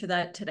we'll answer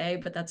that today,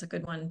 but that's a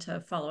good one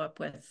to follow up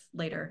with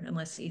later,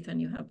 unless Ethan,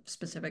 you have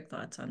specific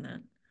thoughts on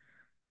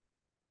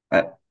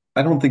that.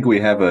 I don't think we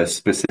have a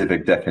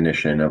specific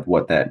definition of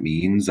what that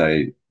means.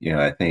 I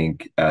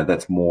think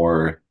that's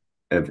more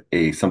of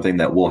something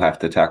that we'll have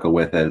to tackle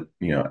with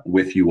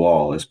with you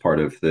all as part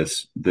of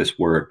this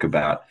work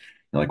about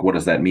like what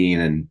does that mean,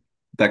 and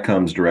that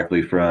comes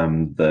directly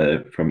from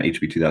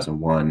HB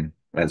 2001,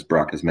 as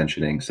Brock is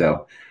mentioning.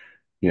 So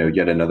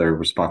yet another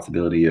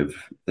responsibility of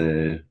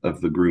the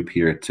group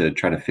here to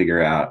try to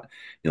figure out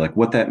like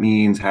what that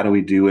means, how do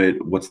we do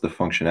it, what's the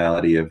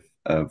functionality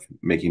of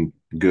making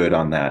good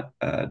on that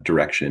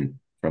direction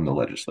from the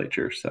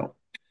legislature. So,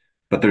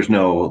 but there's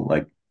no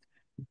like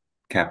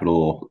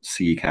capital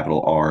C,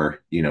 capital R,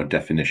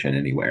 definition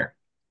anywhere.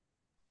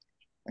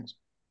 Thanks.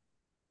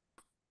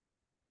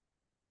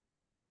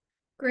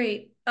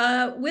 Great.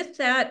 With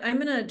that, I'm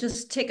going to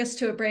just take us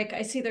to a break.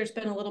 I see there's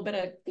been a little bit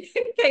of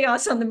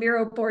chaos on the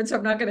Miro board, so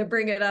I'm not going to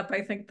bring it up.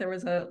 I think there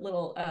was a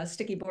little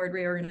sticky board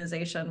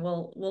reorganization.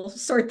 We'll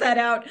sort that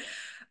out.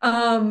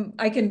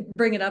 I can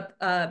bring it up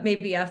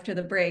maybe after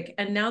the break.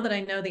 And now that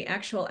I know the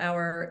actual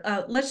hour,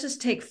 let's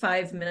just take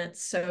 5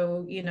 minutes.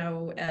 So,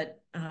 at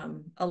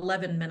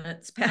 11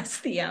 minutes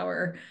past the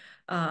hour,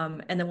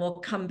 and then we'll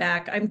come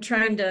back. I'm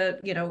trying to,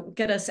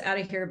 get us out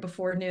of here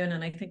before noon,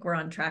 and I think we're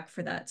on track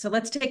for that. So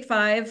let's take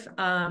 5,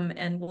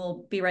 and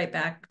we'll be right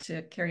back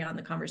to carry on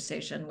the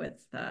conversation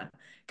with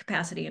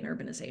capacity and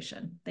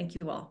urbanization. Thank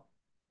you all.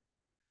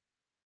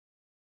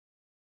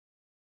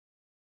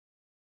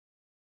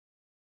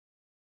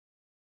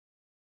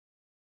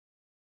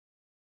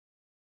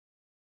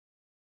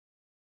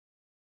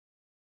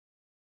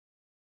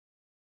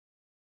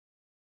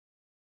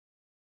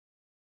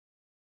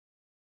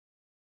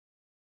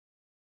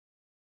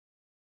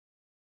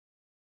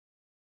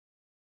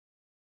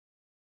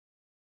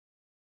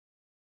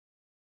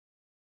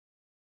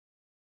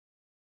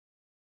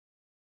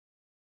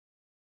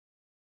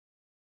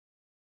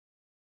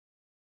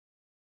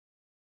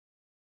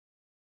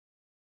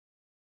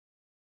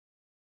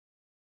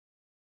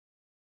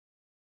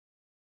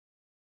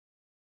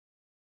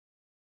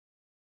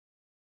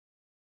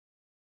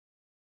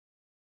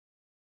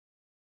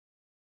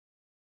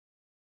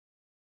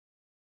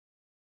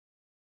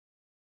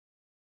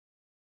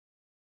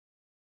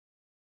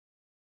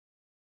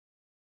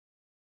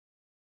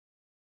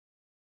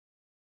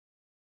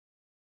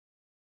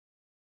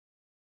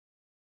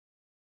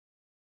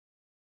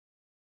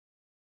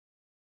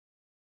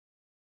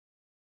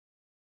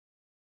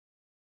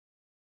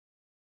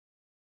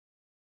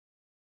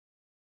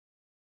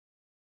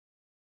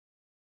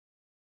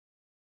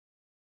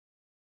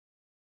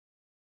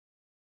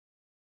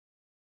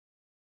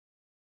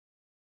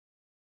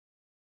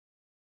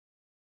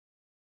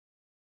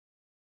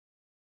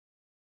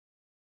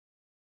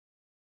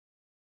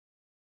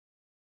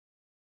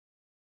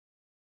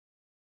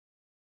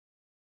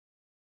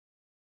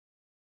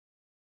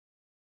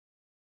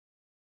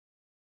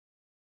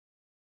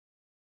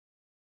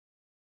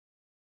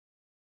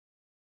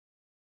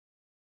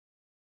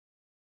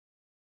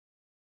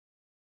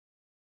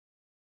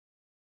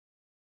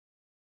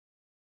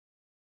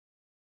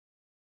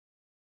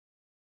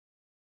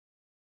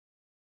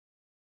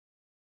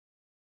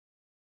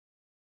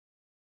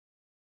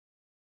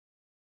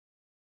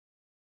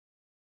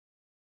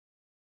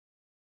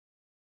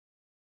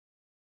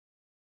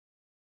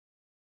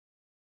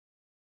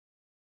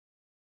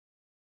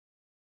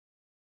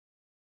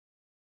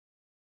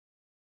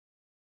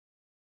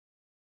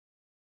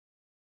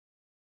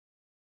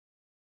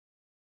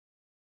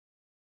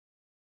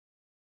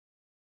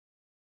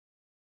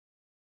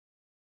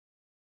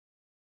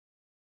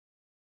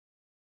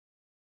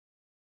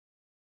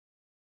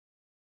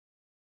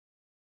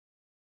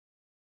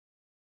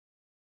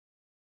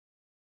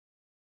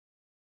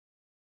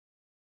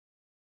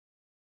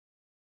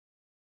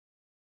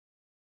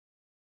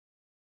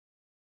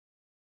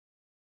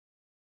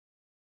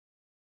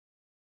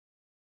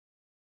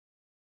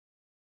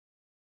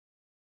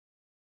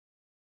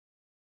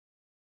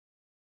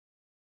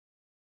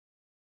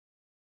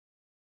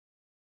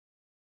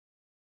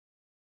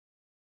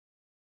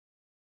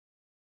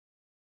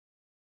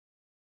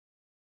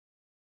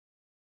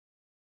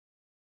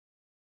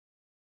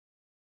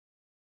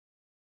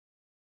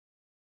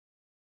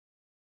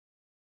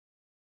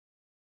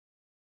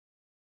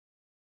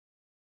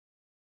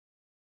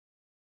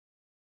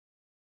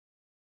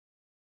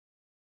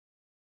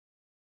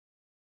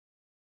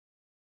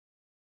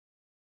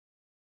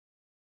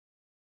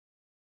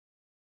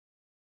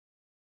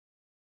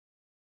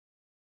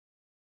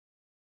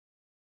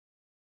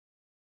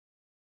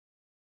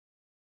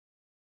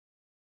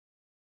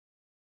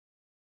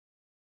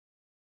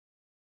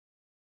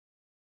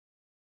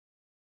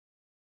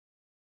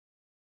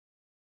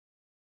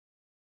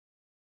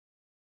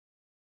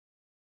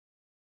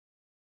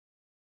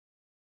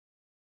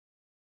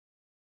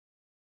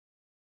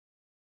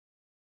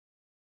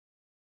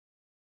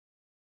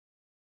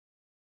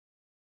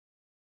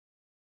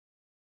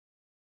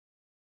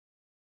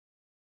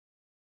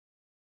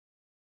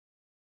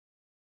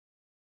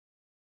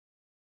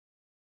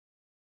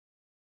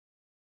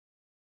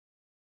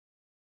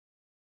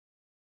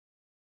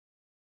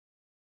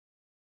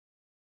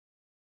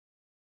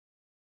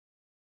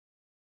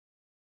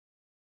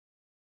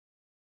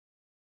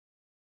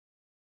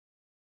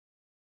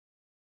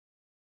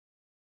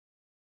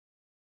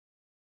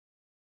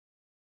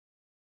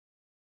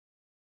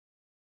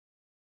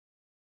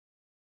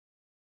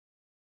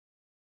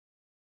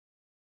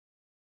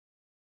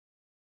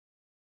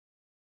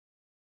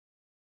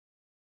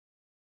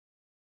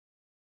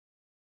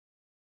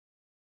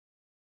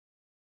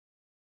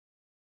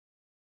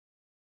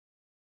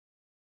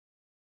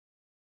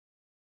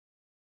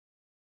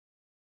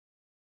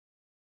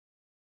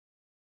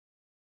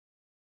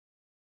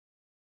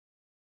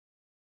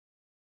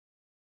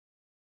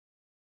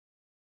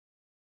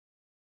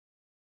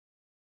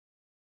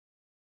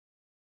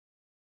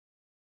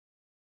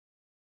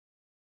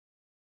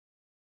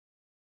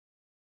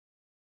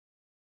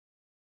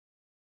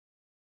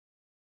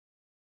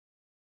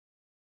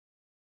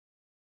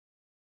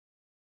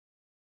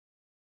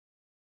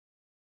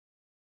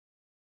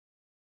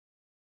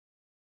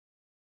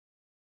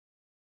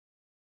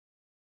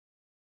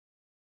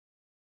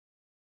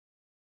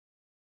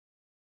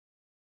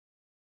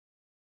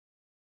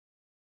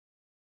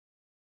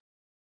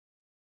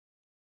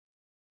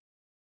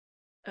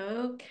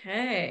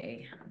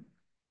 Okay.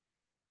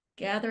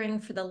 Gathering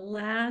for the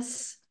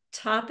last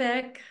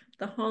topic,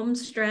 the home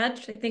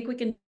stretch. I think we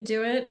can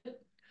do it.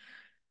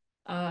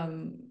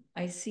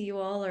 I see you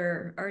all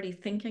are already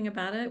thinking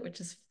about it, which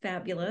is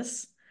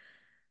fabulous.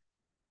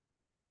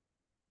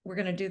 We're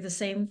going to do the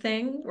same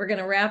thing. We're going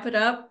to wrap it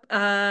up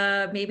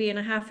maybe in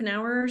a half an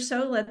hour or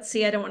so. Let's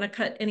see. I don't want to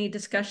cut any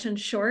discussion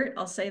short.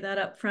 I'll say that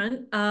up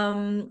front.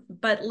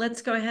 But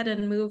let's go ahead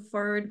and move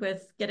forward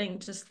with getting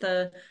just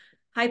the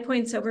high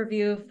points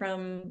overview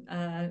from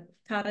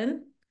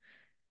Karin.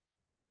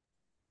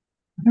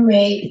 All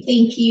right.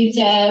 Thank you,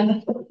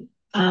 Deb.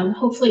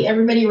 Hopefully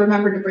everybody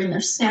remembered to bring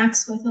their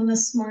snacks with them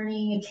this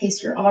morning in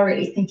case you're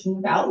already thinking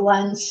about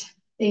lunch.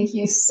 Thank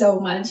you so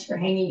much for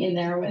hanging in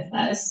there with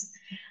us.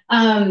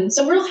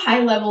 So real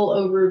high level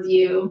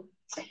overview.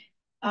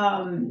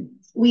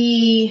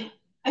 I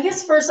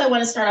guess first I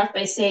want to start off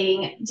by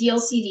saying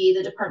DLCD,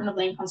 the Department of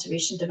Land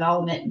Conservation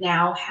Development,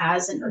 now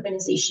has an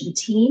urbanization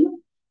team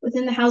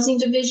within the housing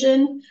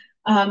division.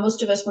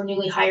 Most of us were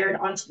newly hired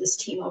onto this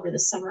team over the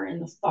summer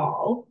and the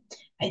fall.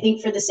 I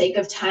think for the sake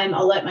of time,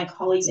 I'll let my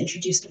colleagues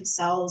introduce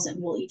themselves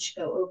and we'll each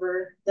go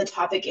over the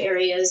topic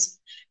areas.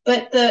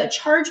 But the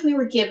charge we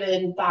were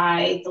given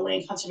by the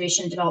Land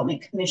Conservation Development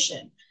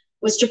Commission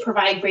was to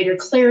provide greater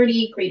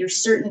clarity, greater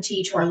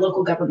certainty to our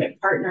local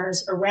government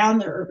partners around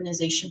their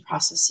urbanization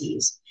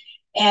processes.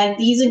 And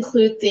these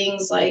include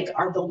things like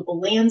our buildable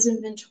lands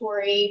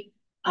inventory,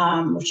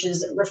 which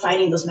is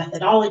refining those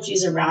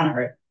methodologies around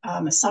our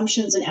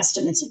assumptions and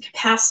estimates and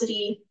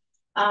capacity,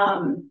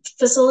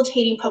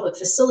 facilitating public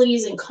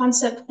facilities and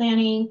concept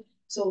planning.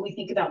 So when we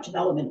think about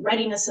development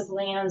readiness of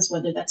lands,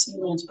 whether that's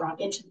new lands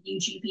brought into the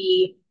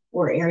UGB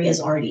or areas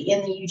already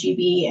in the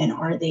UGB, and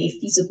are they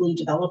feasibly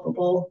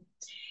developable?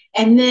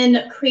 And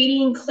then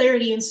creating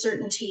clarity and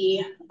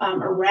certainty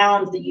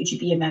around the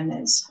UGB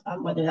amendments,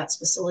 whether that's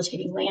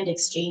facilitating land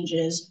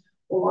exchanges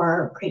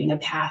or creating a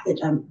path,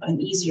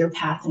 an easier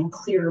path and a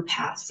clearer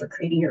path for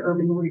creating your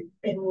urban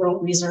and rural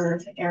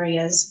reserve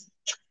areas.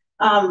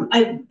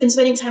 I've been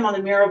spending time on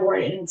the Miro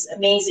board and it's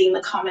amazing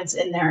the comments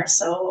in there.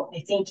 So I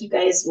think you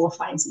guys will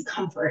find some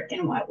comfort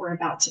in what we're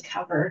about to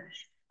cover.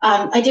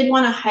 I did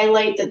want to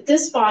highlight that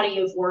this body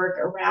of work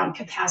around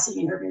capacity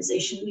and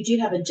urbanization, we do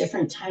have a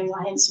different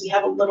timeline. So we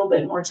have a little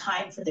bit more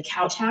time for the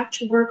CalTAC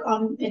to work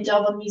on and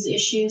delve on these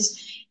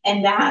issues.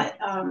 And that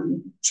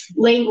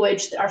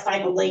language, our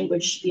final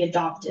language, should be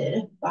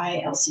adopted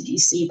by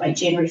LCDC by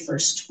January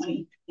 1st,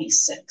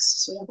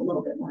 2026. So we have a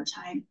little bit more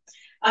time.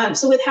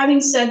 So with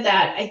having said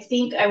that, I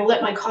think I will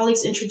let my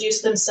colleagues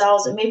introduce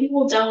themselves and maybe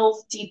we'll delve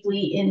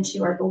deeply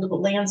into our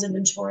buildable lands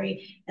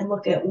inventory and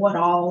look at what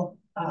all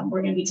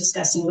we're going to be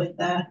discussing with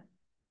the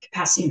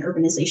capacity and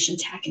urbanization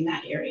TAC in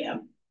that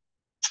area.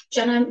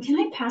 Jenna, can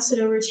I pass it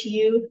over to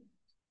you?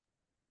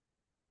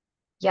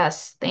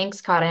 Yes,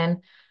 thanks,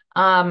 Karin.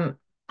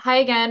 Hi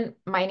again,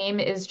 my name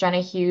is Jenna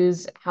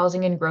Hughes,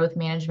 Housing and Growth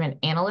Management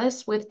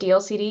Analyst with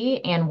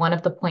DLCD and one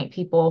of the point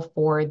people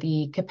for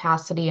the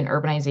capacity and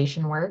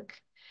urbanization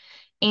work.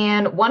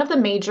 And one of the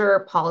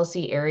major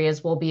policy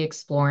areas we'll be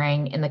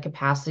exploring in the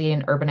capacity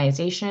and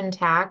urbanization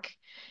TAC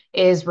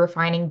is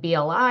refining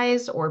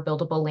BLIs or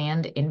buildable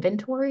land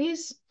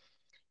inventories.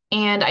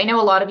 And I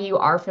know a lot of you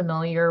are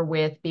familiar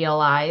with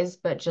BLIs,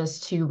 but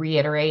just to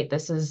reiterate,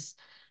 this is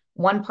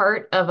one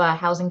part of a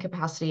housing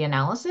capacity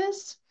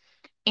analysis.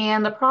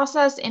 And the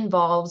process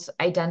involves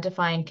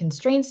identifying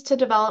constraints to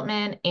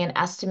development and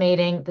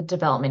estimating the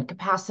development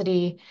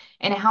capacity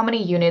and how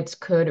many units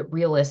could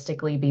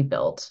realistically be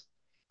built,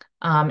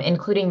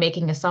 including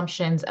making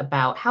assumptions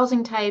about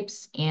housing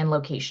types and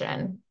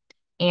location.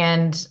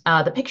 And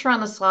the picture on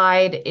the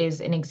slide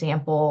is an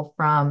example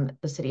from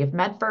the city of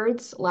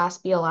Medford's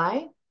last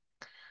BLI.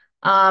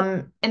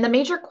 And the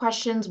major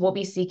questions we'll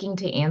be seeking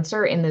to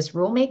answer in this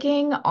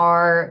rulemaking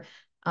are,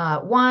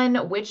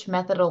 one, which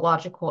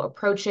methodological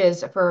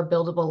approaches for a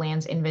buildable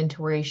lands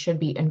inventory should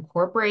be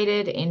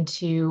incorporated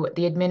into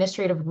the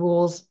administrative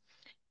rules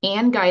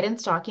and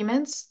guidance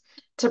documents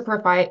to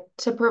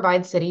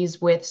provide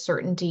cities with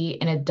certainty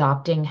in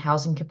adopting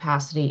housing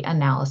capacity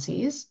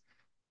analyses.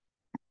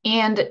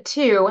 And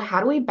two,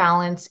 how do we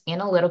balance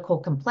analytical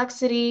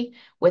complexity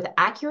with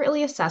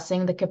accurately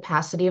assessing the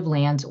capacity of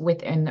land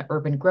within the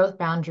urban growth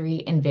boundary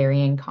in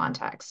varying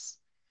contexts?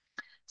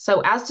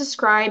 So as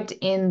described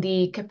in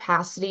the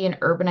capacity and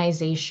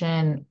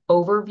urbanization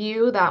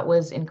overview that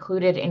was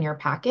included in your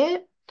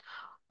packet,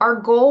 our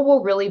goal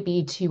will really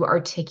be to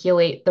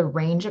articulate the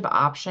range of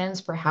options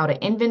for how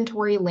to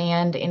inventory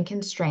land and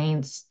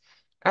constraints,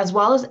 as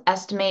well as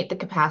estimate the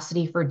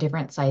capacity for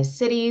different sized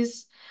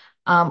cities,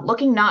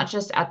 looking not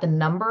just at the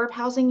number of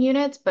housing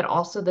units, but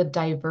also the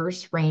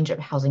diverse range of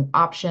housing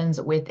options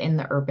within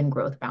the urban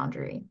growth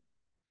boundary.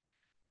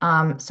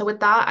 So with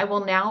that, I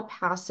will now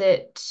pass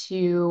it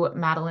to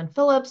Madeline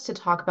Phillips to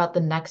talk about the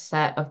next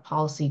set of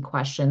policy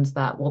questions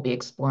that we'll be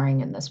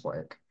exploring in this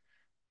work.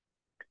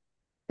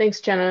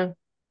 Thanks, Jenna.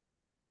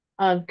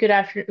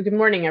 Good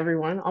morning,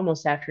 everyone.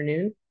 Almost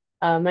afternoon.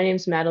 My name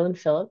is Madeline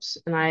Phillips,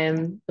 and I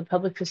am the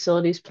public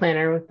facilities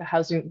planner with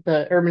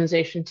the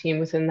urbanization team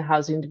within the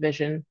housing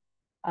division.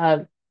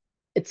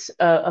 It's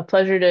a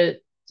pleasure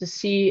to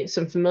see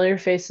some familiar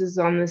faces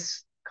on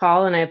this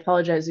call, and I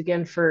apologize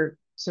again for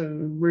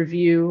some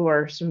review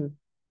or some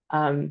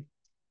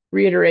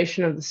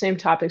reiteration of the same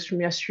topics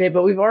from yesterday,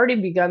 but we've already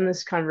begun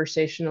this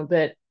conversation a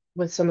bit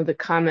with some of the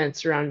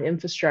comments around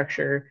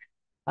infrastructure,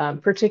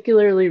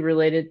 particularly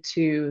related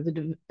to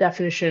the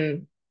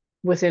definition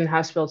within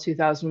House Bill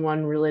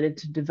 2001 related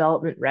to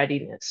development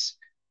readiness.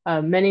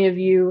 Many of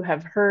you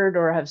have heard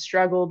or have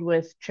struggled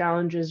with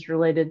challenges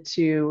related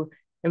to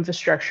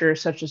infrastructure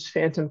such as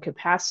phantom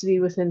capacity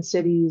within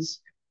cities,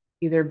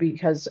 either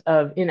because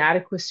of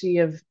inadequacy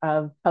of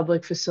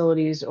public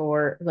facilities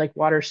or like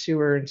water,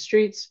 sewer, and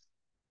streets,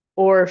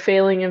 or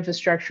failing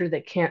infrastructure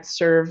that can't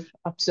serve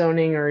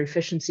upzoning or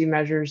efficiency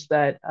measures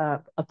that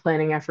a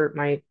planning effort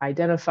might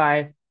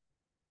identify.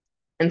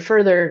 And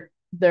further,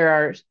 there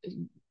are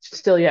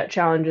still yet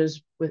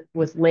challenges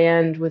with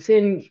land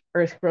within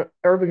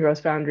urban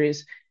growth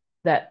boundaries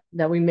that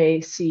we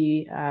may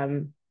see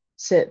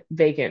sit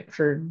vacant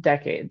for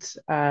decades,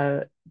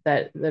 that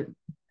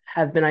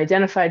have been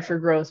identified for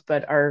growth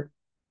but are,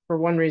 for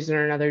one reason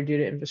or another, due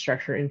to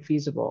infrastructure,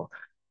 infeasible.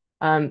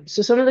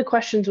 So some of the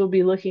questions we'll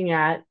be looking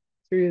at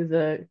through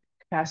the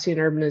Capacity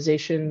and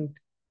Urbanization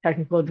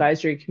Technical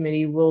Advisory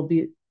Committee will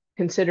be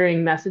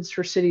considering methods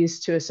for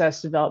cities to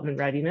assess development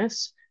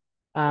readiness,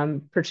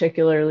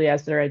 particularly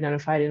as they're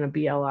identified in a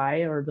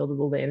BLI or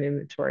buildable land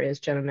inventory, as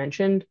Jenna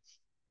mentioned,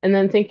 and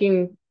then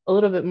thinking a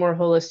little bit more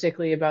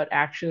holistically about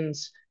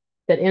actions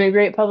that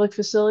integrate public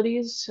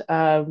facilities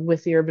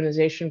with the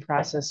urbanization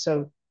process.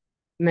 So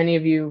many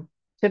of you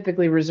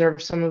typically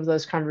reserve some of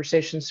those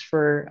conversations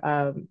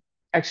for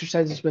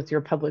exercises with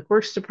your public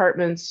works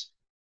departments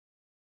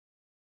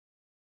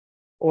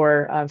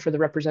or for the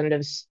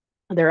representatives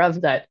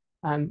thereof that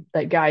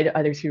guide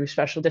either through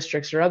special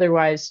districts or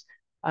otherwise.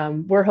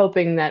 We're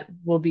hoping that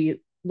we'll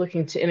be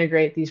looking to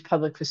integrate these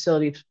public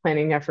facility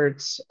planning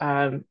efforts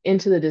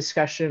into the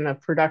discussion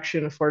of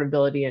production,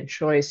 affordability, and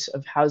choice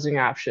of housing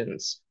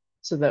options,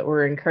 so that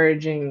we're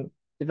encouraging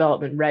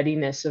development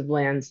readiness of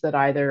lands that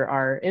either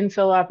are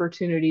infill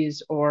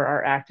opportunities or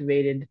are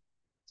activated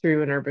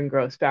through an urban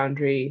growth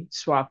boundary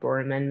swap or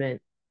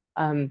amendment.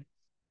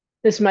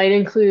 This might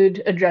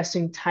include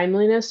addressing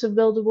timeliness of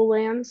buildable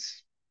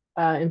lands,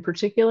 in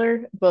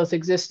particular, both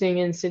existing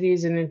in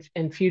cities and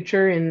in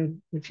future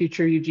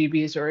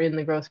UGBs or in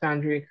the growth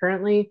boundary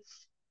currently.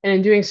 And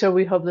in doing so,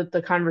 we hope that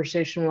the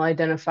conversation will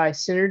identify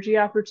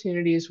synergy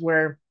opportunities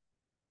where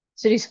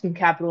cities can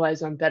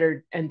capitalize on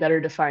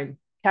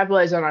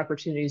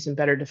opportunities and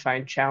better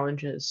defined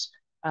challenges,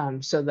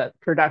 so that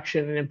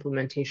production and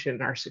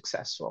implementation are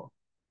successful.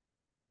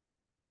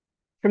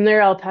 From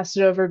there, I'll pass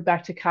it over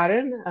back to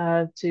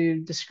Karen to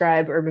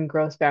describe urban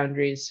growth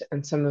boundaries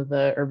and some of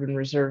the urban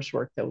reserves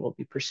work that we'll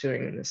be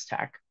pursuing in this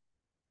TAC.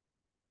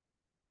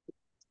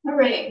 All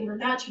right, we're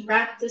about to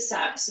wrap this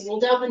up. So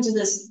we'll delve into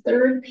this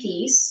third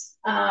piece.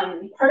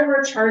 Part of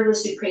our charge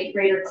was to create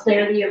greater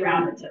clarity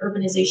around the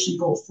urbanization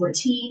goal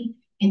 14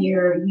 and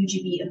your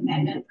UGB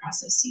amendment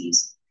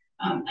processes.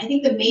 I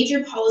think the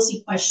major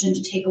policy question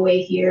to take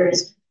away here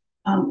is,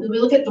 when we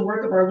look at the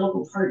work of our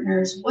local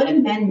partners, what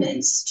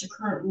amendments to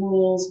current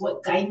rules,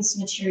 what guidance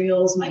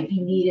materials might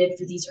be needed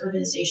for these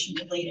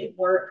urbanization-related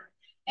work,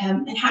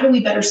 and how do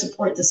we better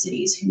support the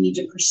cities who need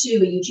to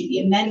pursue a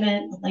UGB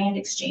amendment, a land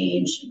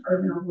exchange, an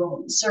urban or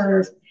rural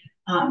reserve,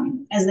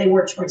 as they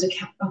work towards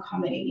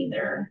accommodating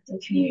their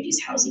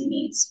community's housing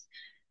needs.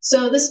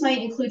 So this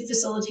might include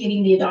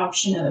facilitating the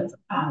adoption of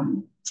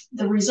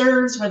the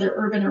reserves, whether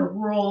urban or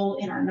rural,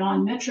 in our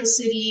non-metro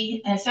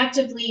city. And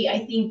effectively,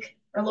 I think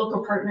our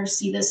local partners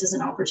see this as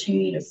an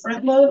opportunity to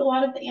front load a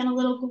lot of the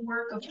analytical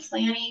work of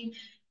planning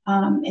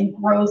and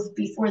growth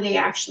before they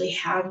actually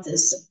have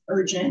this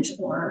urgent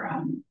or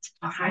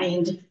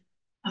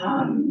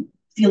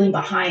feeling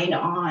behind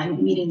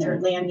on meeting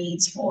their land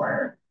needs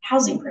for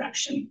housing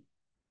production.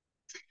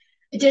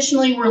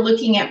 Additionally, we're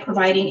looking at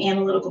providing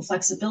analytical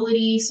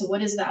flexibility. So what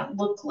does that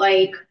look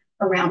like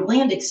around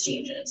land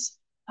exchanges?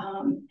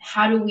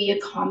 How do we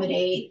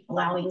accommodate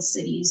allowing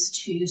cities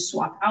to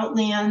swap out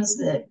lands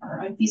that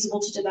are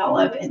unfeasible to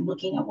develop and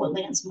looking at what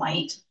lands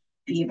might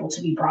be able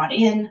to be brought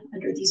in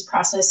under these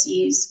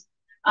processes?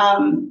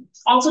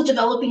 Also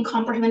developing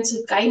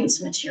comprehensive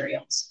guidance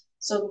materials.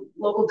 So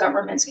local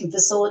governments can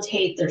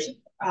facilitate their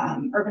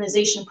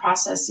urbanization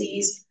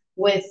processes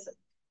with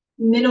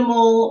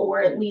minimal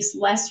or at least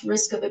less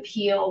risk of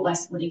appeal,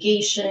 less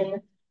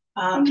litigation.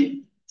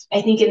 I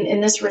think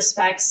in this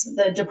respects,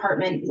 the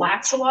department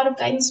lacks a lot of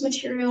guidance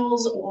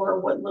materials, or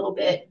what little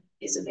bit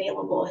is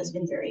available has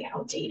been very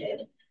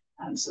outdated.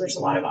 So there's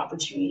a lot of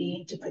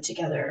opportunity to put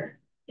together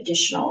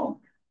additional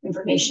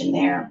information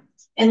there.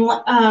 And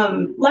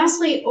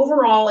lastly,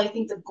 overall, I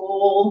think the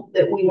goal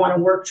that we want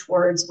to work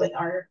towards with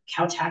our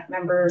CalTAC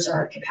members,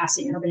 our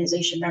capacity and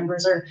urbanization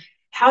members, are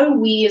how do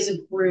we as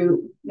a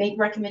group make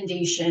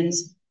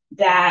recommendations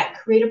that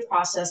create a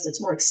process that's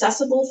more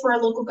accessible for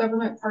our local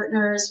government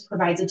partners,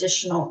 provides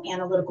additional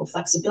analytical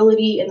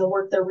flexibility in the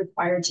work they're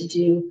required to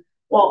do,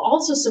 while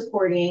also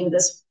supporting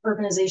this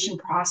urbanization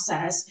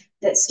process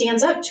that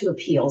stands up to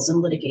appeals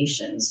and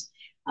litigations.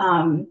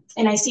 And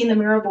I see in the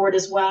Miro board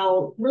as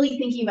well, really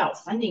thinking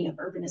about funding of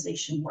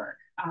urbanization work.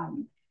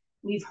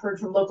 We've heard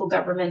from local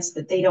governments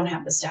that they don't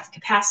have the staff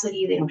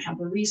capacity, they don't have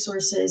the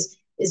resources.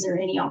 Is there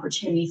any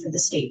opportunity for the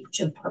state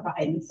to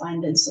provide and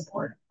fund and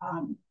support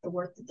the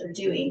work that they're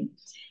doing?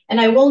 And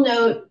I will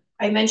note,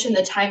 I mentioned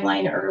the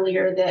timeline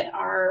earlier that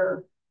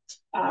our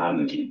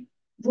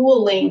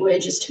rule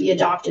language is to be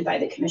adopted by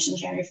the Commission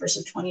January 1st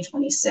of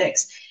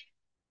 2026.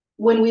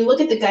 When we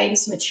look at the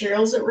guidance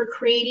materials that we're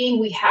creating,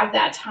 we have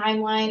that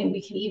timeline, and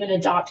we can even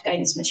adopt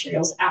guidance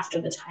materials after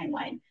the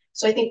timeline.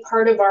 So I think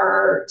part of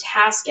our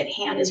task at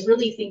hand is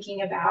really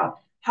thinking about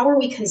how are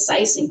we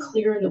concise and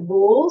clear in the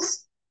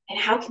rules, and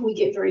how can we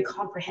get very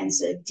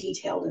comprehensive,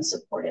 detailed, and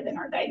supportive in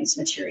our guidance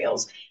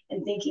materials,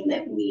 and thinking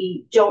that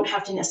we don't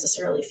have to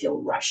necessarily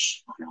feel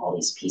rushed on all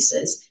these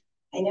pieces.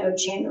 I know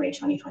January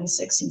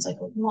 2026 seems like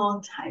a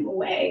long time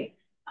away,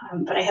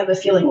 but I have a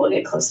feeling we'll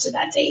get close to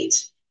that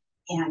date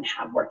and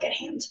have work at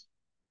hand.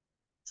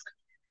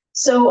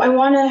 So I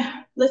want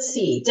to, let's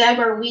see, Deb,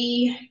 are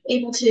we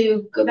able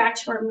to go back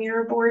to our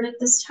Miro board at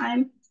this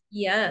time?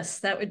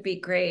 Yes, that would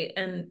be great.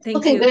 And thank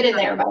Looking you. good in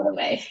there, by the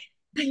way.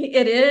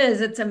 It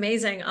is. It's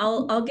amazing.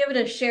 I'll give it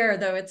a share,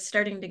 though it's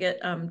starting to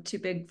get too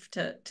big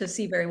to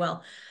see very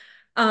well,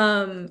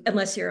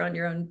 unless you're on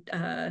your own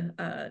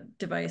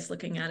device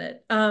looking at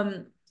it.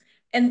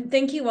 And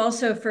thank you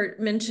also for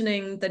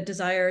mentioning the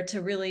desire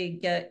to really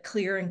get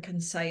clear and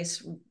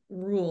concise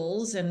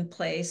rules in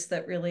place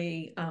that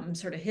really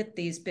sort of hit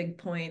these big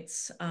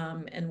points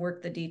and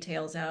work the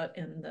details out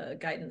in the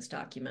guidance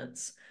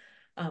documents.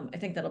 I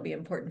think that'll be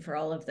important for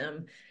all of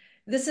them.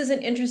 This is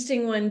an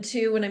interesting one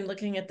too. When I'm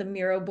looking at the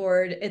Miro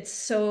board, it's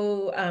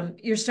so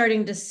you're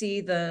starting to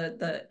see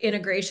the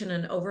integration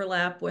and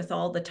overlap with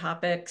all the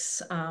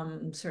topics,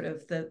 sort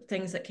of the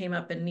things that came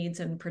up in needs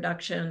and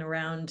production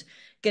around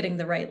getting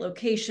the right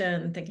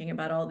location, thinking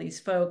about all these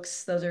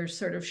folks. Those are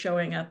sort of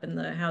showing up in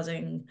the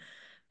housing,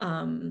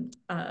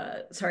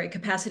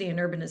 capacity and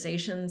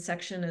urbanization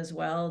section as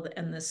well,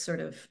 and this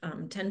sort of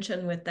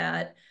tension with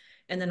that.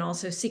 And then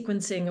also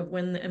sequencing of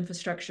when the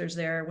infrastructure's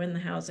there, when the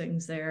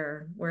housing's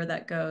there, where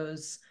that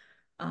goes.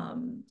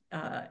 And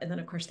then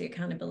of course the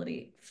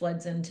accountability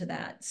floods into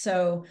that.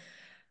 So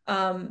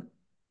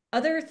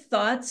other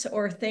thoughts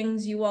or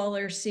things you all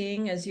are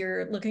seeing as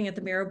you're looking at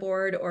the Miro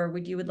board, or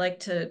would like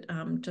to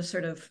just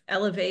sort of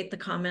elevate the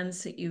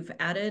comments that you've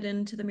added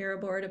into the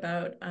Miro board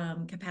about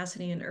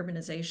capacity and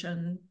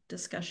urbanization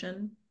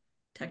discussion,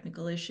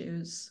 technical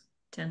issues,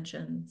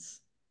 tensions?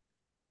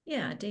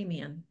 Yeah,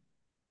 Damien.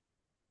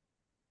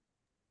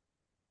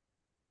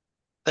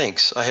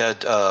 Thanks. I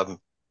had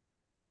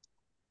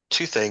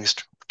two things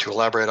to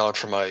elaborate on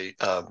from my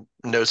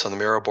notes on the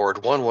Miro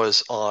board. One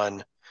was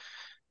on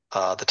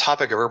the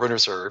topic of urban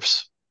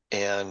reserves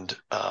and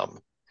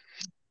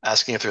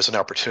asking if there's an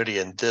opportunity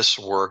in this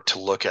work to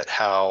look at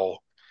how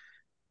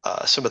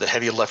some of the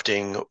heavy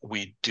lifting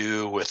we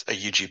do with a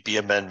UGB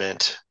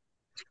amendment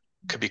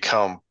could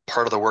become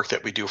part of the work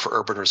that we do for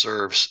urban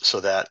reserves, so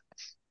that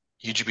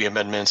UGB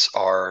amendments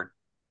are,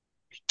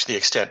 to the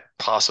extent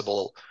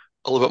possible,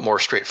 a little bit more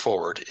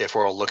straightforward if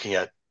we're all looking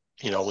at,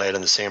 land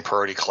in the same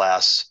priority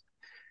class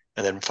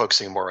and then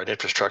focusing more on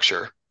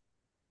infrastructure.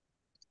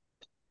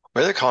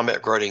 My other comment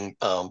regarding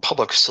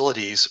public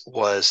facilities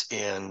was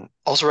in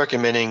also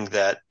recommending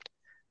that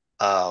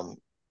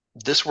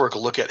this work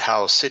look at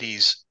how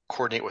cities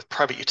coordinate with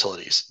private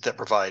utilities that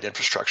provide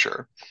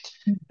infrastructure.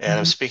 Mm-hmm. And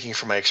I'm speaking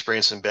from my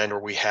experience in Bend,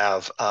 where we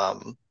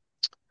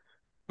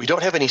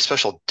don't have any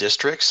special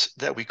districts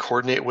that we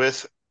coordinate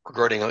with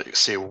regarding,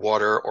 say,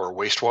 water or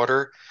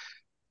wastewater.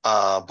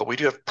 But we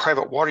do have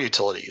private water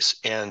utilities,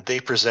 and they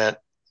present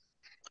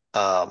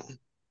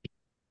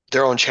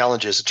their own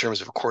challenges in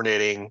terms of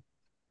coordinating,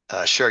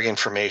 sharing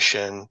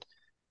information,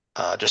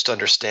 just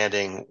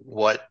understanding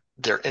what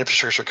their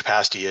infrastructure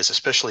capacity is,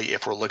 especially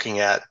if we're looking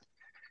at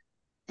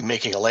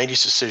making a land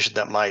use decision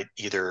that might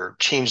either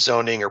change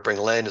zoning or bring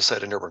land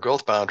inside an urban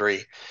growth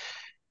boundary,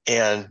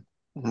 and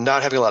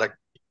not having a lot of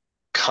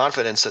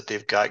confidence that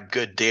they've got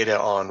good data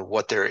on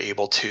what they're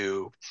able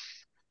to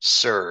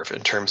serve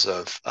in terms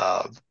of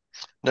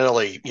not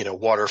only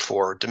water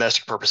for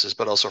domestic purposes,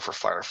 but also for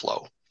fire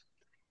flow.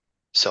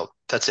 So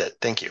that's it.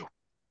 Thank you.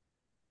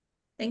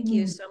 Thank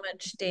you so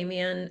much,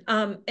 Damien.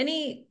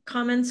 Any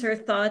comments or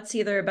thoughts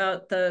either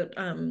about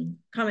the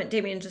comment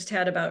Damien just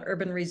had about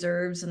urban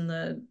reserves and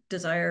the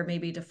desire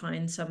maybe to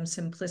find some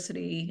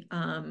simplicity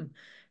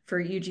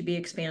for UGB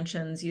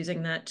expansions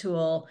using that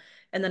tool,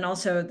 and then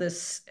also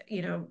this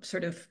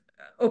sort of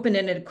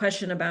open-ended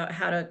question about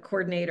how to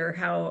coordinate, or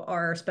how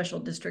are special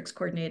districts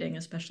coordinating,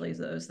 especially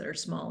those that are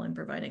small and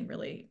providing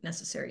really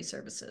necessary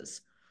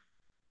services?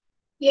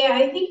 Yeah,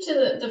 I think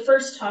to the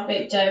first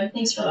topic, Deb,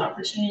 thanks for the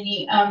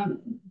opportunity.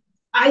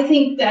 I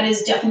think that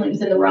is definitely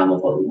within the realm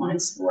of what we want to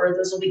explore.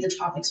 Those will be the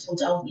topics we'll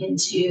delve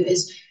into,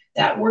 is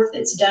that work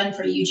that's done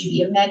for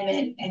UGB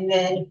amendment, and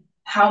then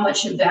how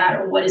much of that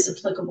or what is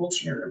applicable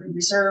to your urban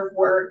reserve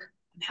work?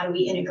 How do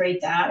we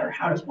integrate that, or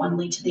how does one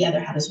lead to the other?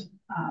 How does,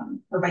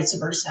 or vice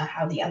versa,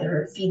 how the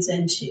other feeds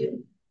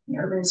into the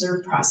urban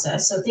reserve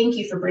process? So thank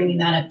you for bringing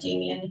that up,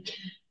 Damien.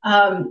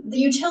 The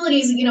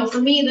utilities, you know, for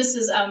me, this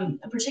is a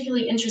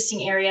particularly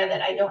interesting area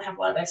that I don't have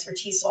a lot of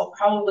expertise, so I'll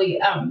probably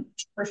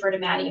refer to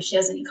Maddie if she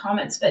has any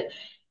comments. But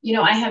you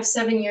know, I have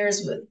 7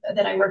 years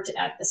that I worked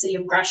at the city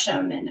of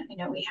Gresham, and you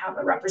know, we have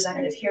a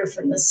representative here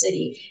from the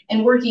city,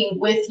 and working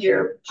with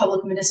your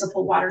public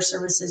municipal water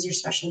services, your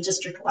special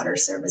district water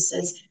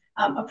services,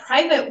 a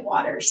private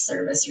water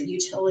service or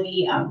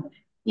utility,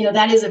 you know,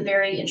 that is a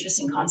very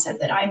interesting concept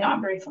that I'm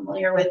not very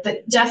familiar with,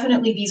 but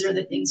definitely these are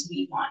the things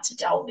we want to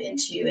delve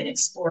into and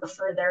explore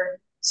further.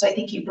 So I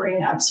think you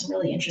bring up some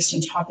really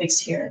interesting topics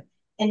here.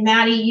 And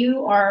Maddie,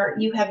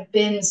 you have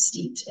been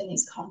steeped in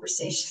these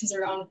conversations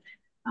around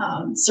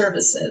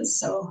services.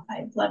 So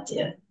I'd love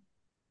to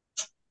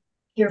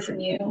hear from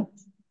you.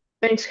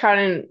 Thanks,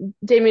 Cotton.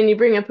 Damien, you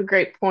bring up a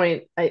great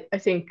point. I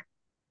think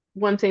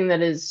one thing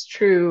that is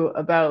true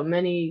about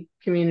many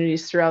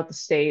communities throughout the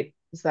state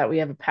is that we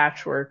have a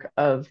patchwork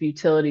of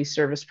utility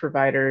service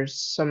providers,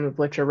 some of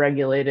which are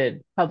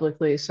regulated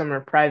publicly, some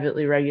are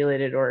privately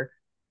regulated or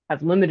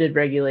have limited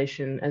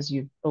regulation, as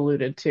you've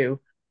alluded to,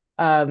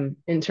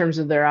 in terms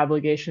of their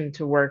obligation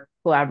to work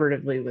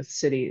collaboratively with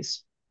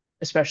cities,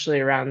 especially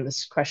around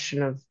this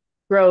question of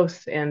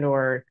growth and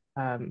or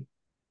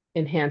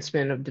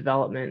enhancement of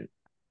development,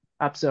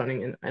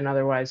 upzoning and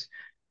otherwise.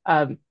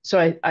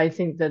 So I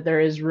think that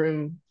there is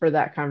room for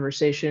that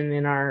conversation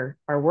in our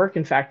work.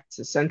 In fact, it's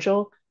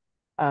essential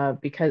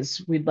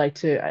because we'd like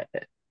to,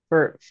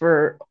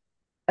 for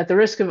at the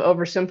risk of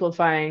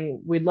oversimplifying,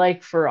 we'd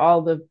like for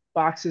all the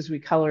boxes we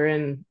color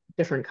in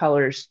different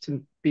colors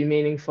to be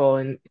meaningful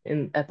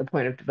in at the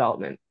point of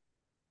development.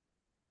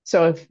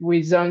 So if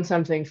we zone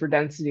something for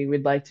density,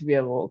 we'd like to be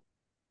able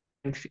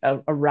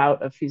a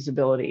route of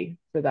feasibility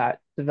for that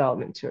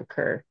development to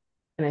occur.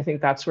 And I think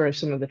that's where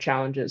some of the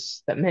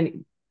challenges that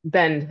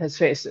Bend has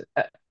faced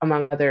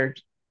among other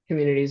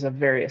communities of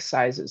various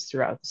sizes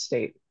throughout the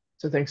state.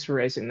 So thanks for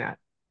raising that.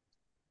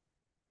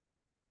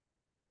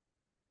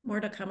 More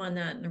to come on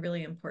that, and a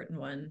really important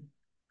one.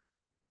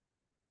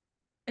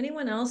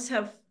 Anyone else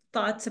have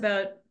thoughts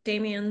about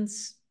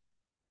Damien's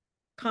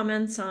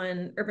comments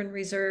on urban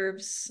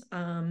reserves,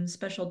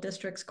 special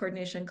districts,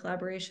 coordination,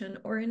 collaboration,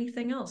 or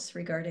anything else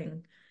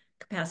regarding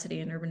capacity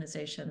and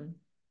urbanization?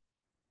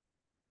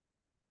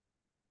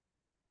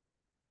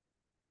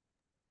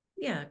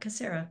 Yeah,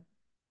 Kasara.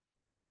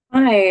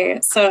 Hi,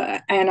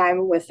 and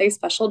I'm with a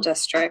special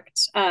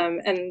district.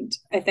 And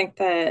I think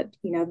that,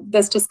 you know,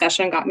 this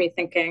discussion got me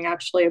thinking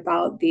actually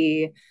about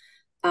the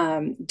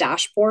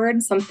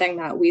dashboard. Something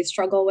that we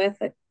struggle with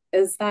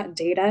is that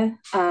data.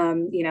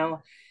 You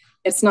know,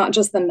 it's not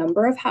just the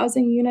number of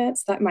housing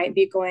units that might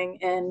be going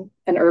in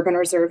an urban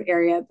reserve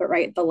area, but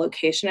right, the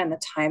location and the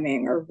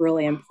timing are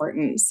really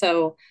important.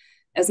 So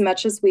as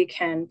much as we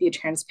can be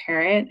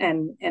transparent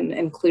and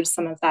include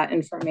some of that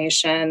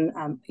information,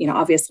 you know,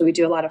 obviously we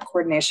do a lot of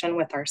coordination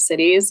with our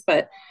cities,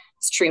 but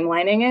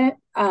streamlining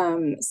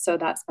it so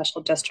that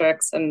special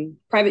districts and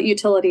private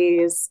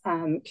utilities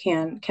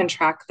can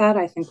track that,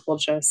 I think will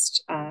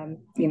just,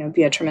 you know,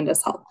 be a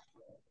tremendous help.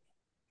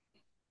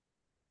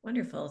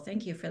 Wonderful.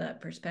 Thank you for that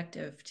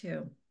perspective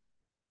too.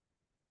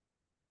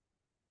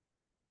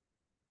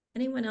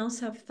 Anyone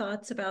else have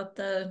thoughts about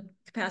the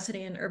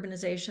capacity and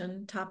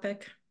urbanization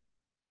topic?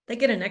 They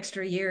get an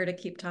extra year to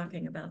keep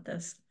talking about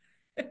this,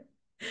 which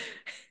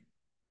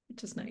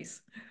is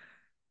nice.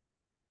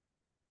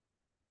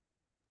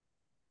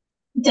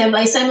 Deb,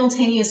 I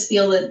simultaneously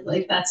feel that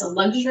like that's a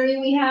luxury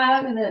we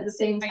have, and then at the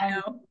same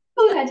time,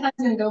 oh, that time's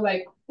gonna go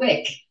by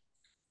quick.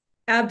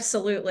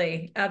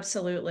 Absolutely,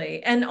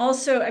 absolutely. And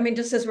also, I mean,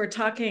 just as we're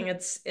talking,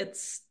 it's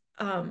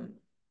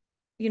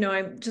you know,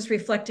 I'm just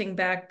reflecting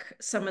back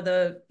some of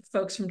the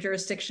folks from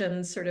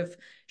jurisdictions sort of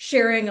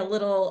sharing a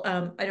little,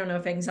 I don't know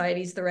if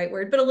anxiety is the right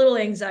word, but a little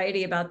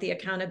anxiety about the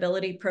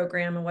accountability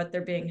program and what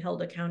they're being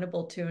held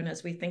accountable to. And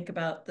as we think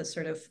about the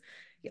sort of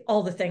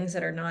all the things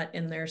that are not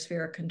in their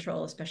sphere of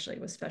control, especially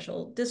with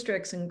special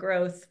districts and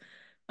growth,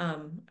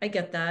 I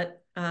get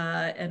that.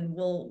 And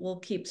we'll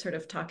keep sort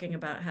of talking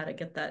about how to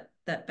get that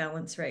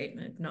balance right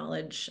and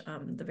acknowledge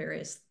the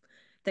various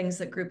things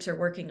that groups are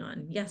working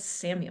on. Yes,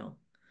 Samuel.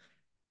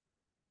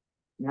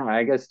 No,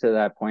 I guess to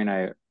that point,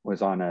 I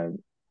was on a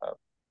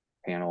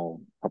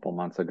panel a couple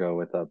months ago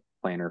with a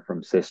planner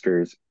from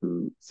Sisters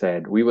who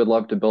said, we would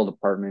love to build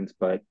apartments,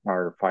 but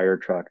our fire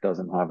truck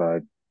doesn't have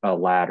a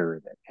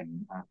ladder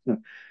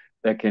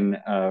that can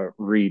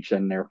reach,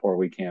 and therefore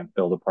we can't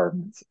build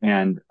apartments.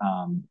 And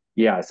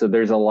yeah, so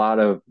there's a lot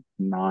of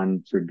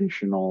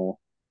non-traditional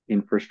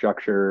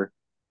infrastructure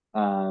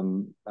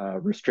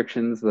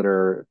restrictions that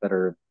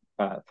are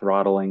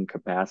throttling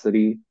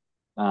capacity.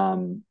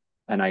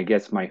 And I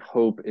guess my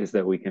hope is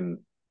that we can,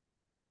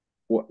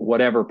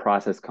 whatever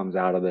process comes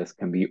out of this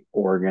can be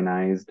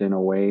organized in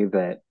a way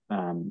that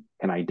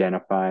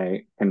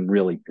can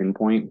really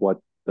pinpoint what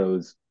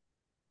those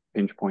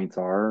pinch points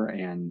are,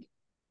 and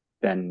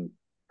then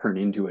turn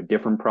into a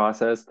different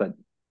process that,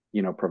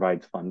 you know,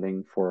 provides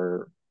funding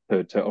for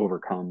to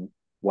overcome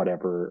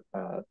whatever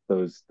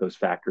those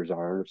factors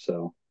are.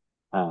 So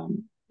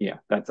yeah,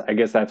 I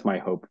guess that's my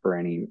hope for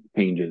any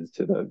changes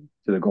to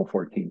the Goal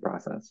 14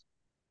 process.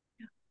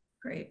 Yeah,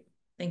 great.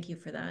 Thank you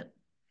for that.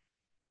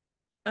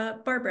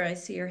 Barbara, I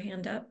see your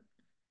hand up.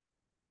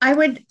 I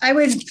would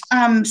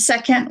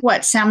second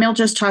what Samuel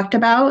just talked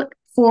about.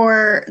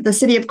 For the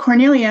city of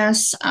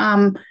Cornelius,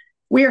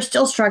 we are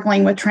still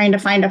struggling with trying to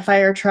find a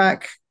fire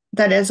truck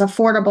that is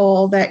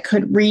affordable, that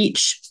could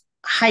reach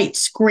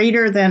heights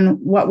greater than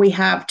what we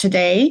have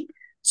today,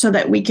 so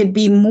that we could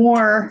be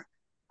more,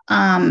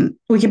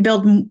 we could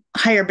build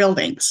higher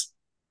buildings.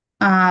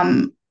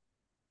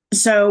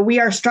 So we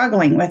are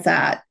struggling with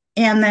that.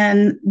 And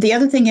then the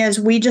other thing is,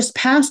 we just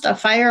passed a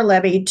fire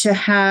levy to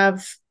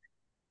have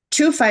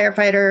 2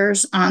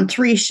 firefighters on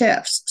 3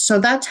 shifts. So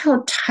that's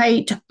how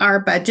tight our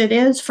budget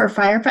is for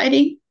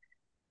firefighting.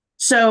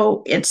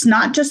 So it's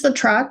not just the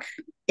truck,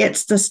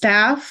 it's the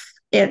staff,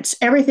 it's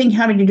everything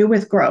having to do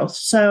with growth.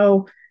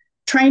 So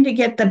trying to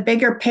get the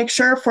bigger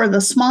picture for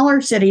the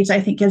smaller cities,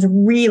 I think, is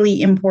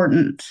really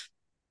important.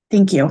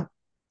 Thank you.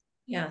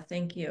 Yeah,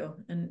 thank you.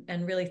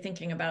 And really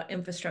thinking about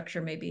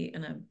infrastructure maybe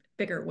in a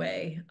bigger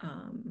way,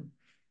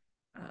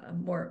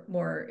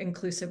 more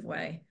inclusive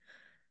way.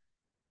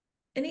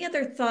 Any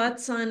other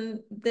thoughts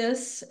on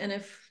this?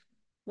 And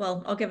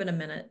well, I'll give it a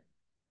minute.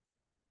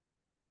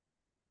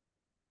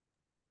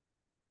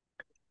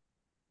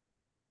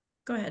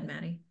 Go ahead,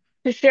 Maddie.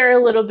 To share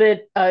a little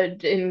bit,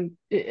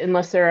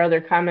 unless there are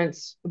other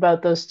comments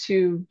about those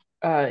two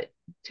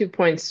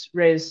points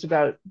raised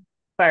about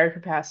fire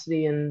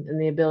capacity and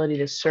the ability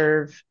to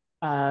serve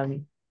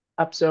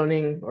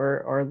upzoning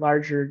or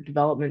larger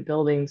development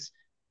buildings.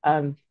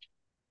 I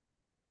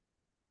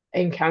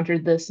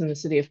encountered this in the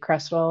city of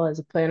Crestwell as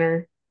a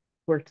planner,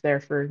 worked there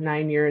for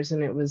 9 years,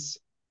 and it was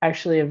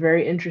actually a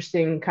very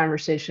interesting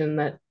conversation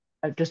that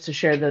just to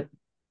share that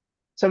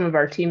some of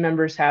our team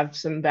members have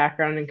some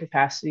background and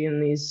capacity in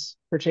these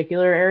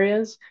particular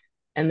areas,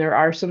 and there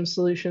are some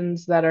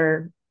solutions that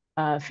are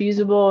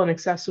feasible and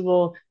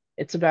accessible.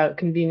 It's about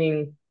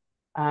convening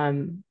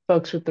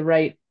folks with the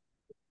right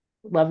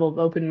level of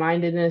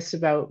open-mindedness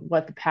about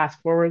what the path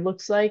forward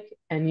looks like,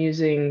 and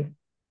using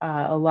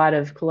a lot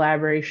of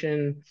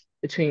collaboration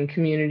between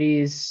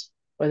communities,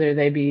 whether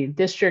they be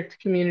district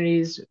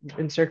communities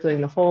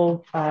encircling the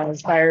whole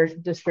fire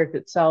district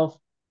itself,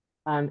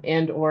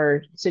 and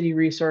or city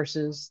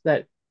resources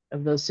that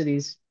of those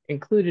cities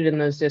included in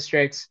those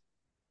districts,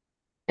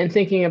 and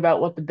thinking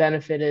about what the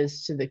benefit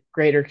is to the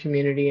greater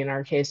community. In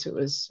our case, it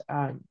was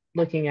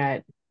looking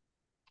at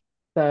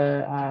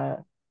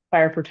the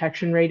fire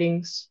protection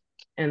ratings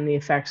and the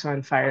effects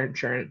on fire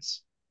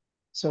insurance.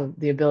 So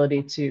the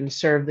ability to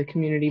serve the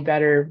community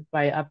better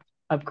by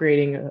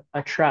upgrading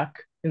a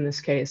truck, in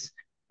this case,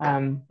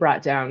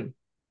 brought down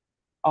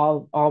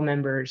all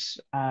members'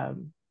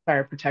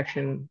 fire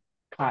protection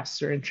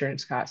costs or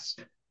insurance costs.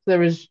 So there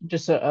was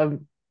just a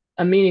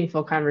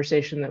meaningful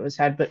conversation that was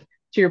had. But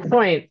to your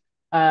point,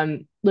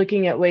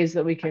 looking at ways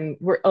that we can,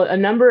 a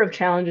number of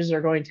challenges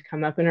are going to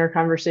come up in our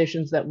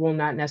conversations that will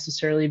not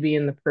necessarily be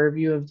in the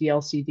purview of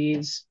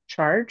DLCD's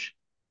charge.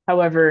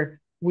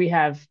 However, we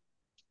have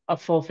a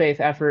full faith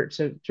effort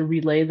to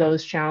relay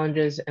those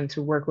challenges and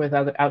to work with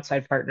other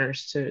outside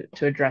partners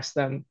to address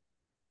them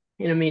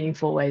in a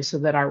meaningful way so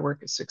that our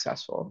work is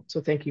successful.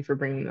 So thank you for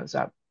bringing those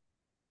up.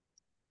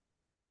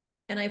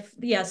 And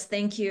yes,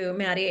 thank you,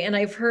 Maddie. And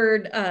I've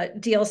heard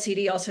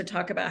DLCD also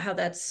talk about how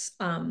that's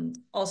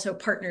also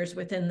partners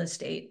within the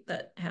state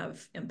that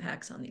have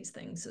impacts on these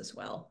things as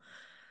well.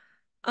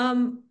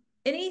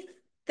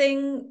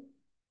 Anything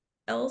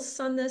else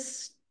on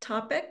this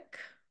topic?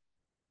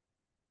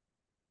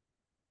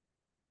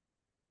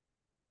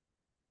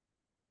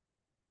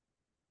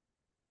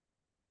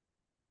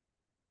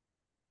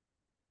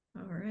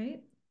 All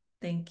right,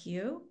 thank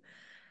you.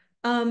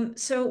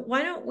 So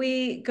why don't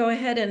we go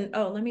ahead and,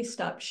 let me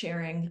stop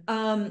sharing.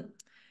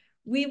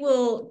 We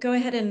will go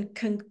ahead and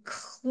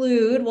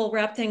conclude. We'll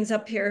wrap things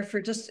up here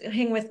just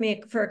hang with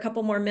me for a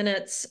couple more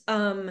minutes.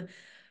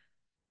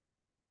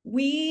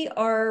 We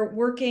are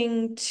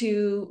working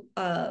to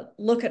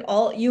look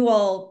at you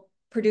all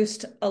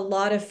produced a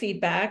lot of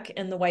feedback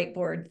in the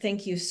whiteboard.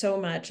 Thank you so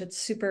much. It's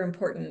super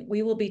important.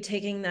 We will be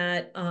taking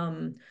that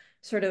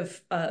sort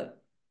of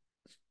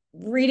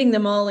reading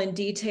them all in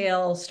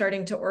detail,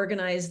 starting to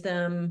organize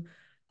them,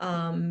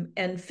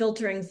 and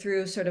filtering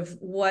through sort of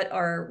what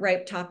are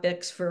ripe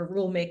topics for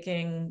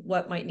rulemaking,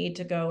 what might need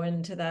to go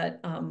into that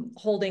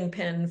holding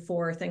pen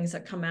for things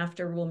that come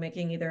after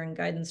rulemaking, either in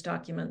guidance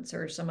documents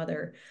or some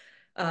other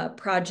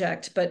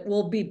project. But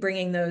we'll be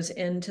bringing those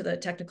into the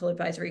technical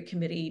advisory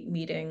committee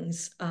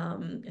meetings.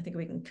 I think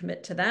we can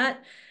commit to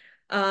that.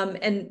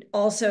 And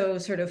also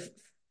sort of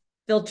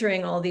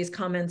filtering all these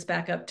comments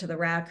back up to the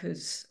RAC,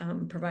 who's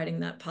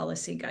providing that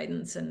policy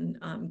guidance, and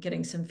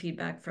getting some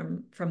feedback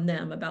from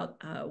them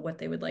about what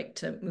they would like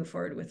to move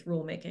forward with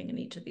rulemaking in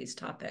each of these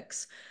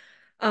topics.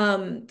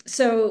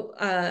 So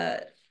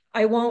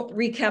I won't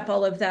recap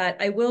all of that.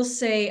 I will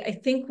say, I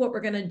think what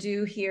we're going to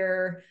do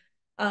here,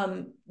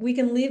 we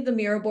can leave the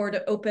Miro board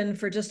open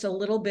for just a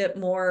little bit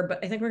more,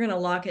 but I think we're going to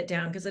lock it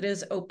down because it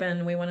is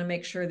open. We want to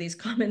make sure these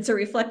comments are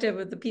reflective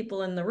of the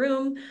people in the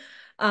room.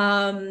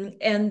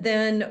 And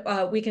then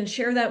we can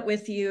share that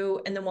with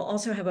you. And then we'll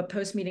also have a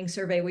post-meeting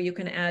survey where you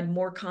can add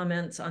more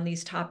comments on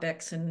these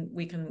topics, and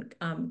we can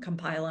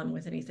compile them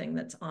with anything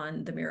that's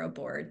on the Miro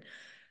board.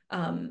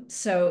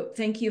 So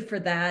thank you for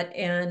that.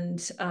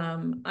 And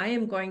I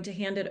am going to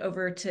hand it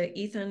over to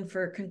Ethan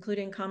for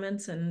concluding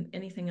comments and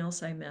anything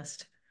else I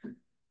missed.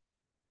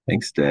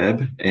 Thanks,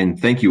 Deb. And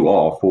thank you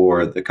all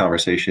for the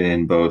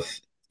conversation, both,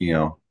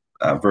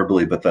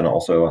 verbally, but then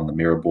also on the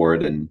Miro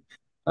board. And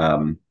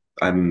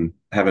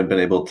haven't been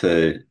able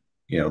to,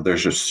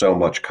 there's just so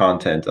much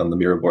content on the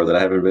Miro board that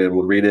I haven't been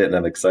able to read it. And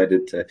I'm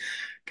excited to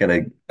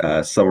kind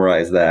of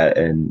summarize that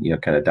and,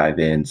 kind of dive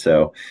in.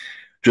 So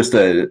just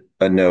a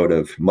note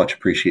of much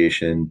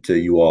appreciation to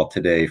you all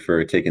today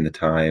for taking the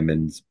time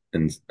and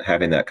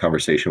having that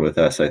conversation with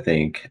us. I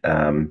think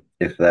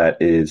if that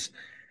is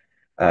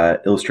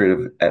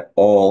illustrative at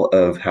all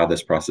of how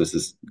this process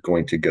is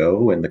going to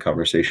go and the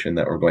conversation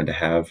that we're going to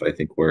have, I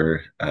think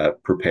we're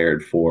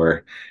prepared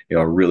for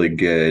a really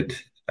good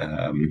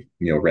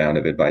round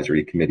of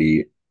advisory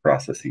committee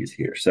processes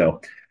here. So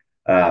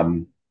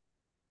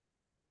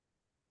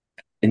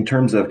in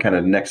terms of kind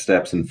of next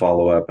steps and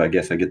follow up, I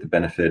guess I get the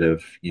benefit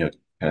of kind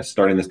of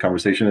starting this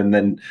conversation and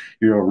then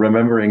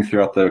remembering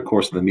throughout the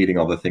course of the meeting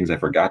all the things I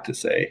forgot to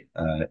say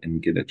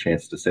and get a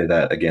chance to say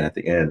that again at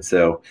the end.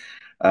 So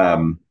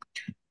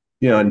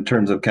in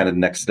terms of kind of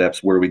next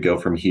steps, where we go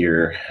from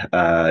here,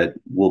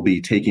 we'll be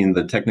taking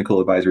the technical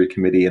advisory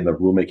committee and the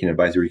rulemaking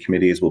advisory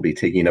committees will be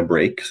taking a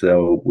break.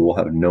 So we'll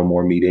have no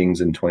more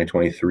meetings in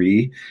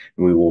 2023.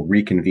 And we will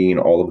reconvene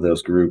all of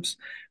those groups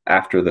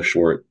after the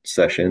short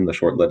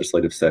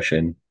legislative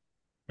session,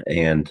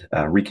 and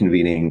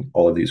reconvening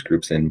all of these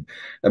groups in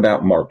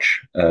about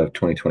March of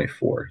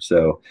 2024.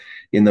 So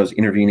in those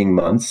intervening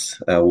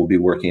months, we'll be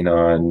working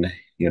on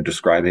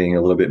describing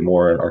a little bit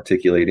more,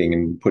 articulating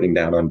and putting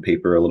down on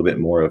paper a little bit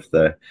more of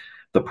the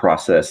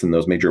process and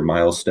those major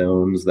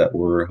milestones that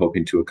we're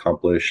hoping to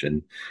accomplish,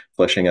 and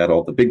fleshing out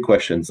all the big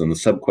questions and the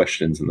sub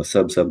questions and the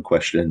sub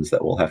questions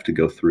that we'll have to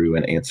go through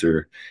and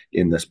answer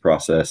in this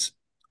process,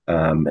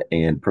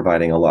 and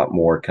providing a lot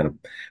more kind of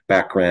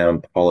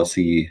background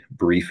policy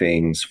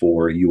briefings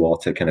for you all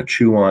to kind of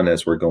chew on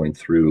as we're going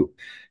through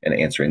and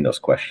answering those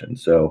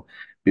questions. So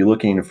be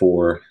looking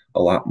for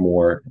a lot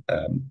more,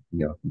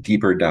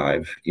 deeper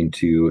dive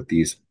into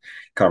these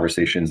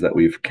conversations that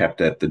we've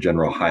kept at the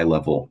general high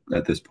level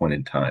at this point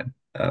in time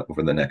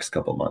over the next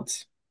couple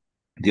months.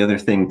 The other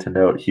thing to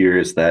note here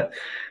is that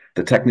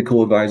the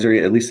technical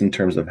advisory, at least in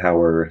terms of how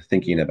we're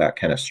thinking about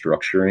kind of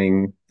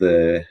structuring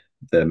the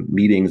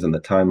meetings and the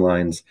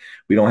timelines,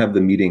 we don't have the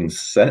meetings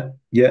set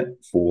yet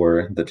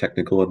for the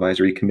technical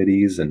advisory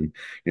committees and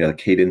the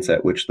cadence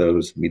at which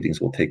those meetings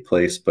will take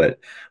place. But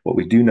what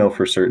we do know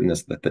for certain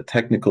is that the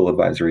technical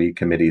advisory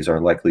committees are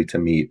likely to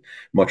meet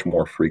much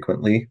more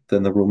frequently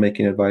than the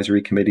rulemaking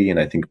advisory committee. And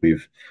I think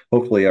we've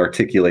hopefully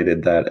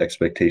articulated that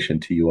expectation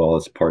to you all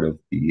as part of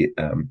the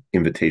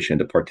invitation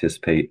to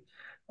participate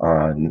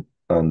on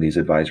these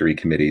advisory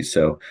committees.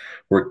 So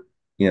we're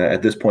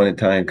at this point in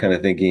time, kind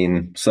of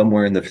thinking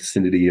somewhere in the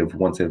vicinity of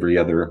once every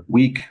other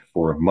week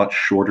for much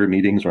shorter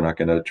meetings. We're not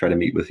going to try to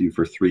meet with you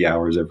for 3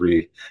 hours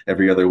every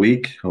other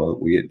week. Well,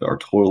 we are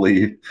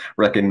totally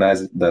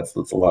recognize that's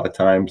a lot of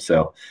time.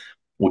 So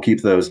we'll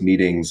keep those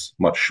meetings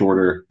much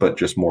shorter, but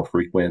just more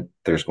frequent.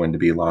 There's going to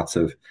be lots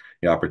of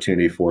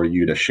opportunity for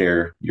you to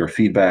share your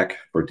feedback,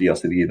 for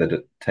DLCD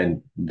that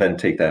then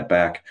take that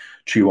back,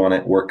 chew on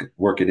it,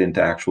 work it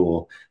into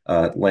actual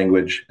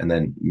language, and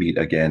then meet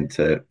again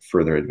to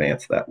further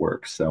advance that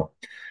work. So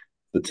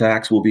the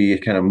TACs will be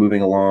kind of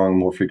moving along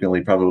more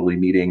frequently, probably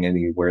meeting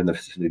anywhere in the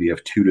vicinity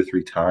of 2 to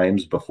 3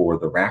 times before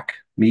the RAC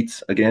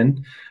meets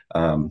again.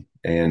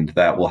 And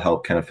that will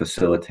help kind of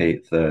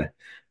facilitate the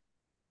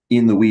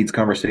in the weeds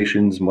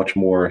conversations much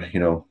more,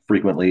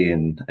 frequently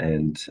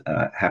and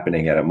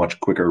happening at a much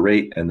quicker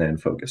rate, and then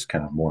focus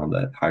kind of more on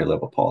the high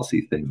level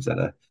policy things at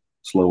a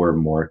slower,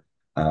 more,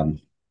 I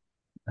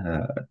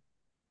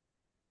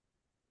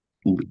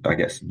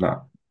guess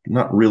not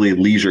really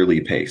leisurely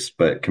pace,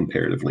 but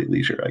comparatively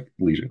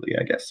leisurely,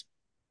 I guess.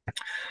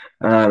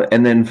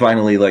 And then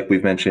finally, like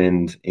we've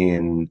mentioned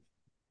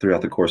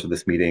throughout the course of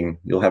this meeting,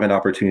 you'll have an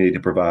opportunity to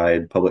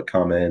provide public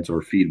comments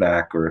or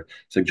feedback or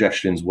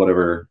suggestions,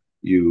 whatever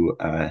you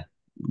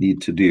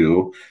need to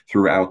do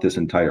throughout this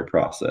entire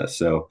process.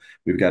 So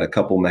we've got a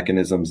couple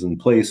mechanisms in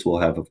place. We'll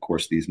have, of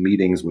course, these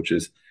meetings, which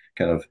is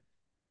kind of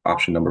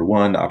option number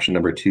 1. Option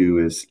number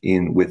 2 is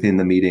within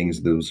the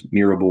meetings, those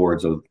Miro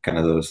boards of kind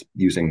of those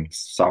using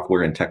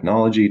software and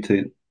technology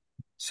to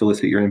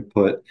solicit your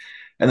input.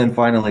 And then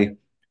finally,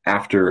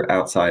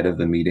 outside of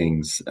the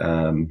meetings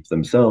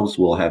themselves,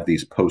 we'll have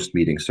these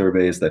post-meeting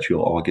surveys that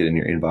you'll all get in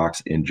your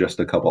inbox in just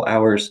a couple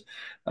hours.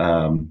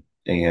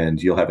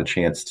 And you'll have a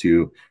chance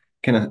to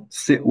kind of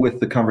sit with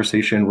the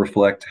conversation,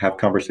 reflect, have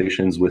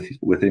conversations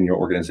within your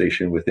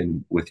organization,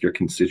 with your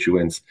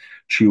constituents,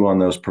 chew on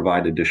those,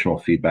 provide additional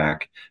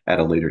feedback at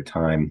a later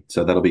time.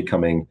 So that'll be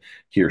coming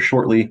here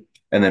shortly.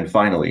 And then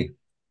finally,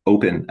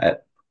 open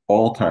at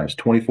all times,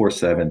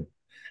 24/7.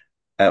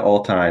 At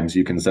all times,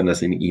 you can send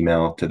us an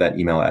email to that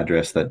email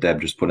address that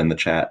Deb just put in the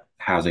chat,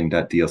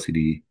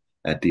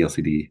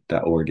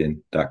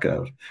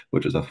 housing.dlcd@dlcd.oregon.gov,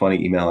 which is a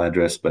funny email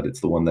address, but it's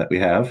the one that we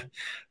have.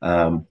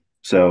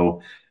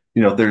 So,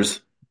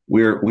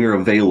 we're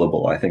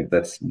available. I think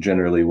that's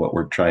generally what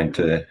we're trying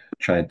to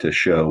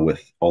show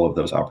with all of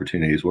those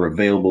opportunities. We're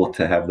available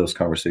to have those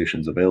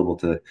conversations, available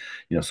to,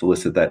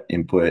 solicit that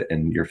input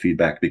and your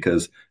feedback,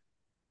 because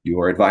you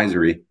are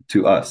advisory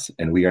to us,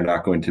 and we are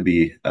not going to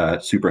be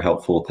super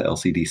helpful to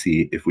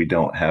LCDC if we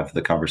don't have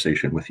the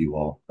conversation with you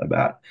all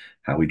about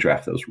how we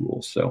draft those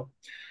rules. So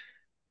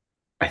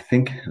I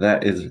think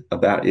that is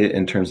about it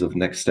in terms of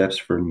next steps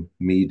for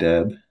me,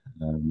 Deb.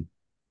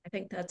 I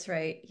think that's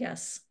right.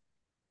 Yes.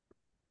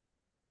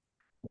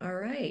 All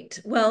right.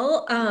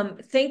 Well,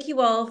 thank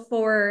you all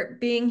for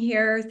being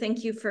here.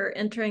 Thank you for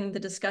entering the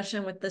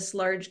discussion with this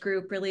large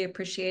group. Really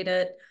appreciate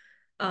it.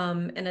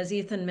 And as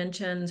Ethan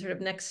mentioned, sort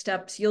of next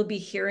steps, you'll be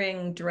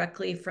hearing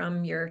directly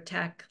from your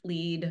TAC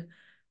lead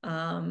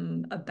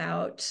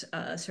about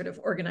sort of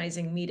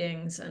organizing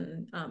meetings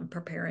and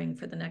preparing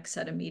for the next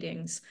set of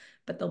meetings.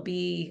 But there'll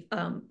be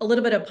a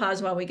little bit of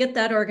pause while we get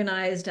that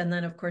organized. And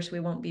then, of course, we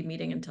won't be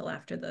meeting until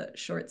after the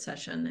short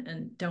session.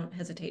 And don't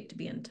hesitate to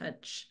be in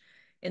touch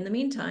in the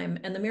meantime.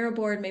 And the Miro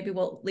board, maybe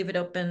we'll leave it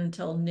open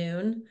till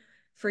noon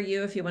for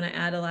you if you want to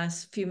add a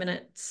last few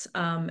minutes,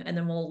 and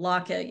then we'll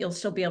lock it. You'll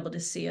still be able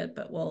to see it,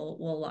 but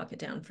we'll lock it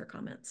down for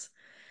comments.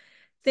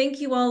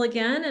 Thank you all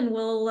again, and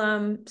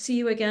we'll see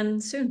you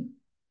again soon.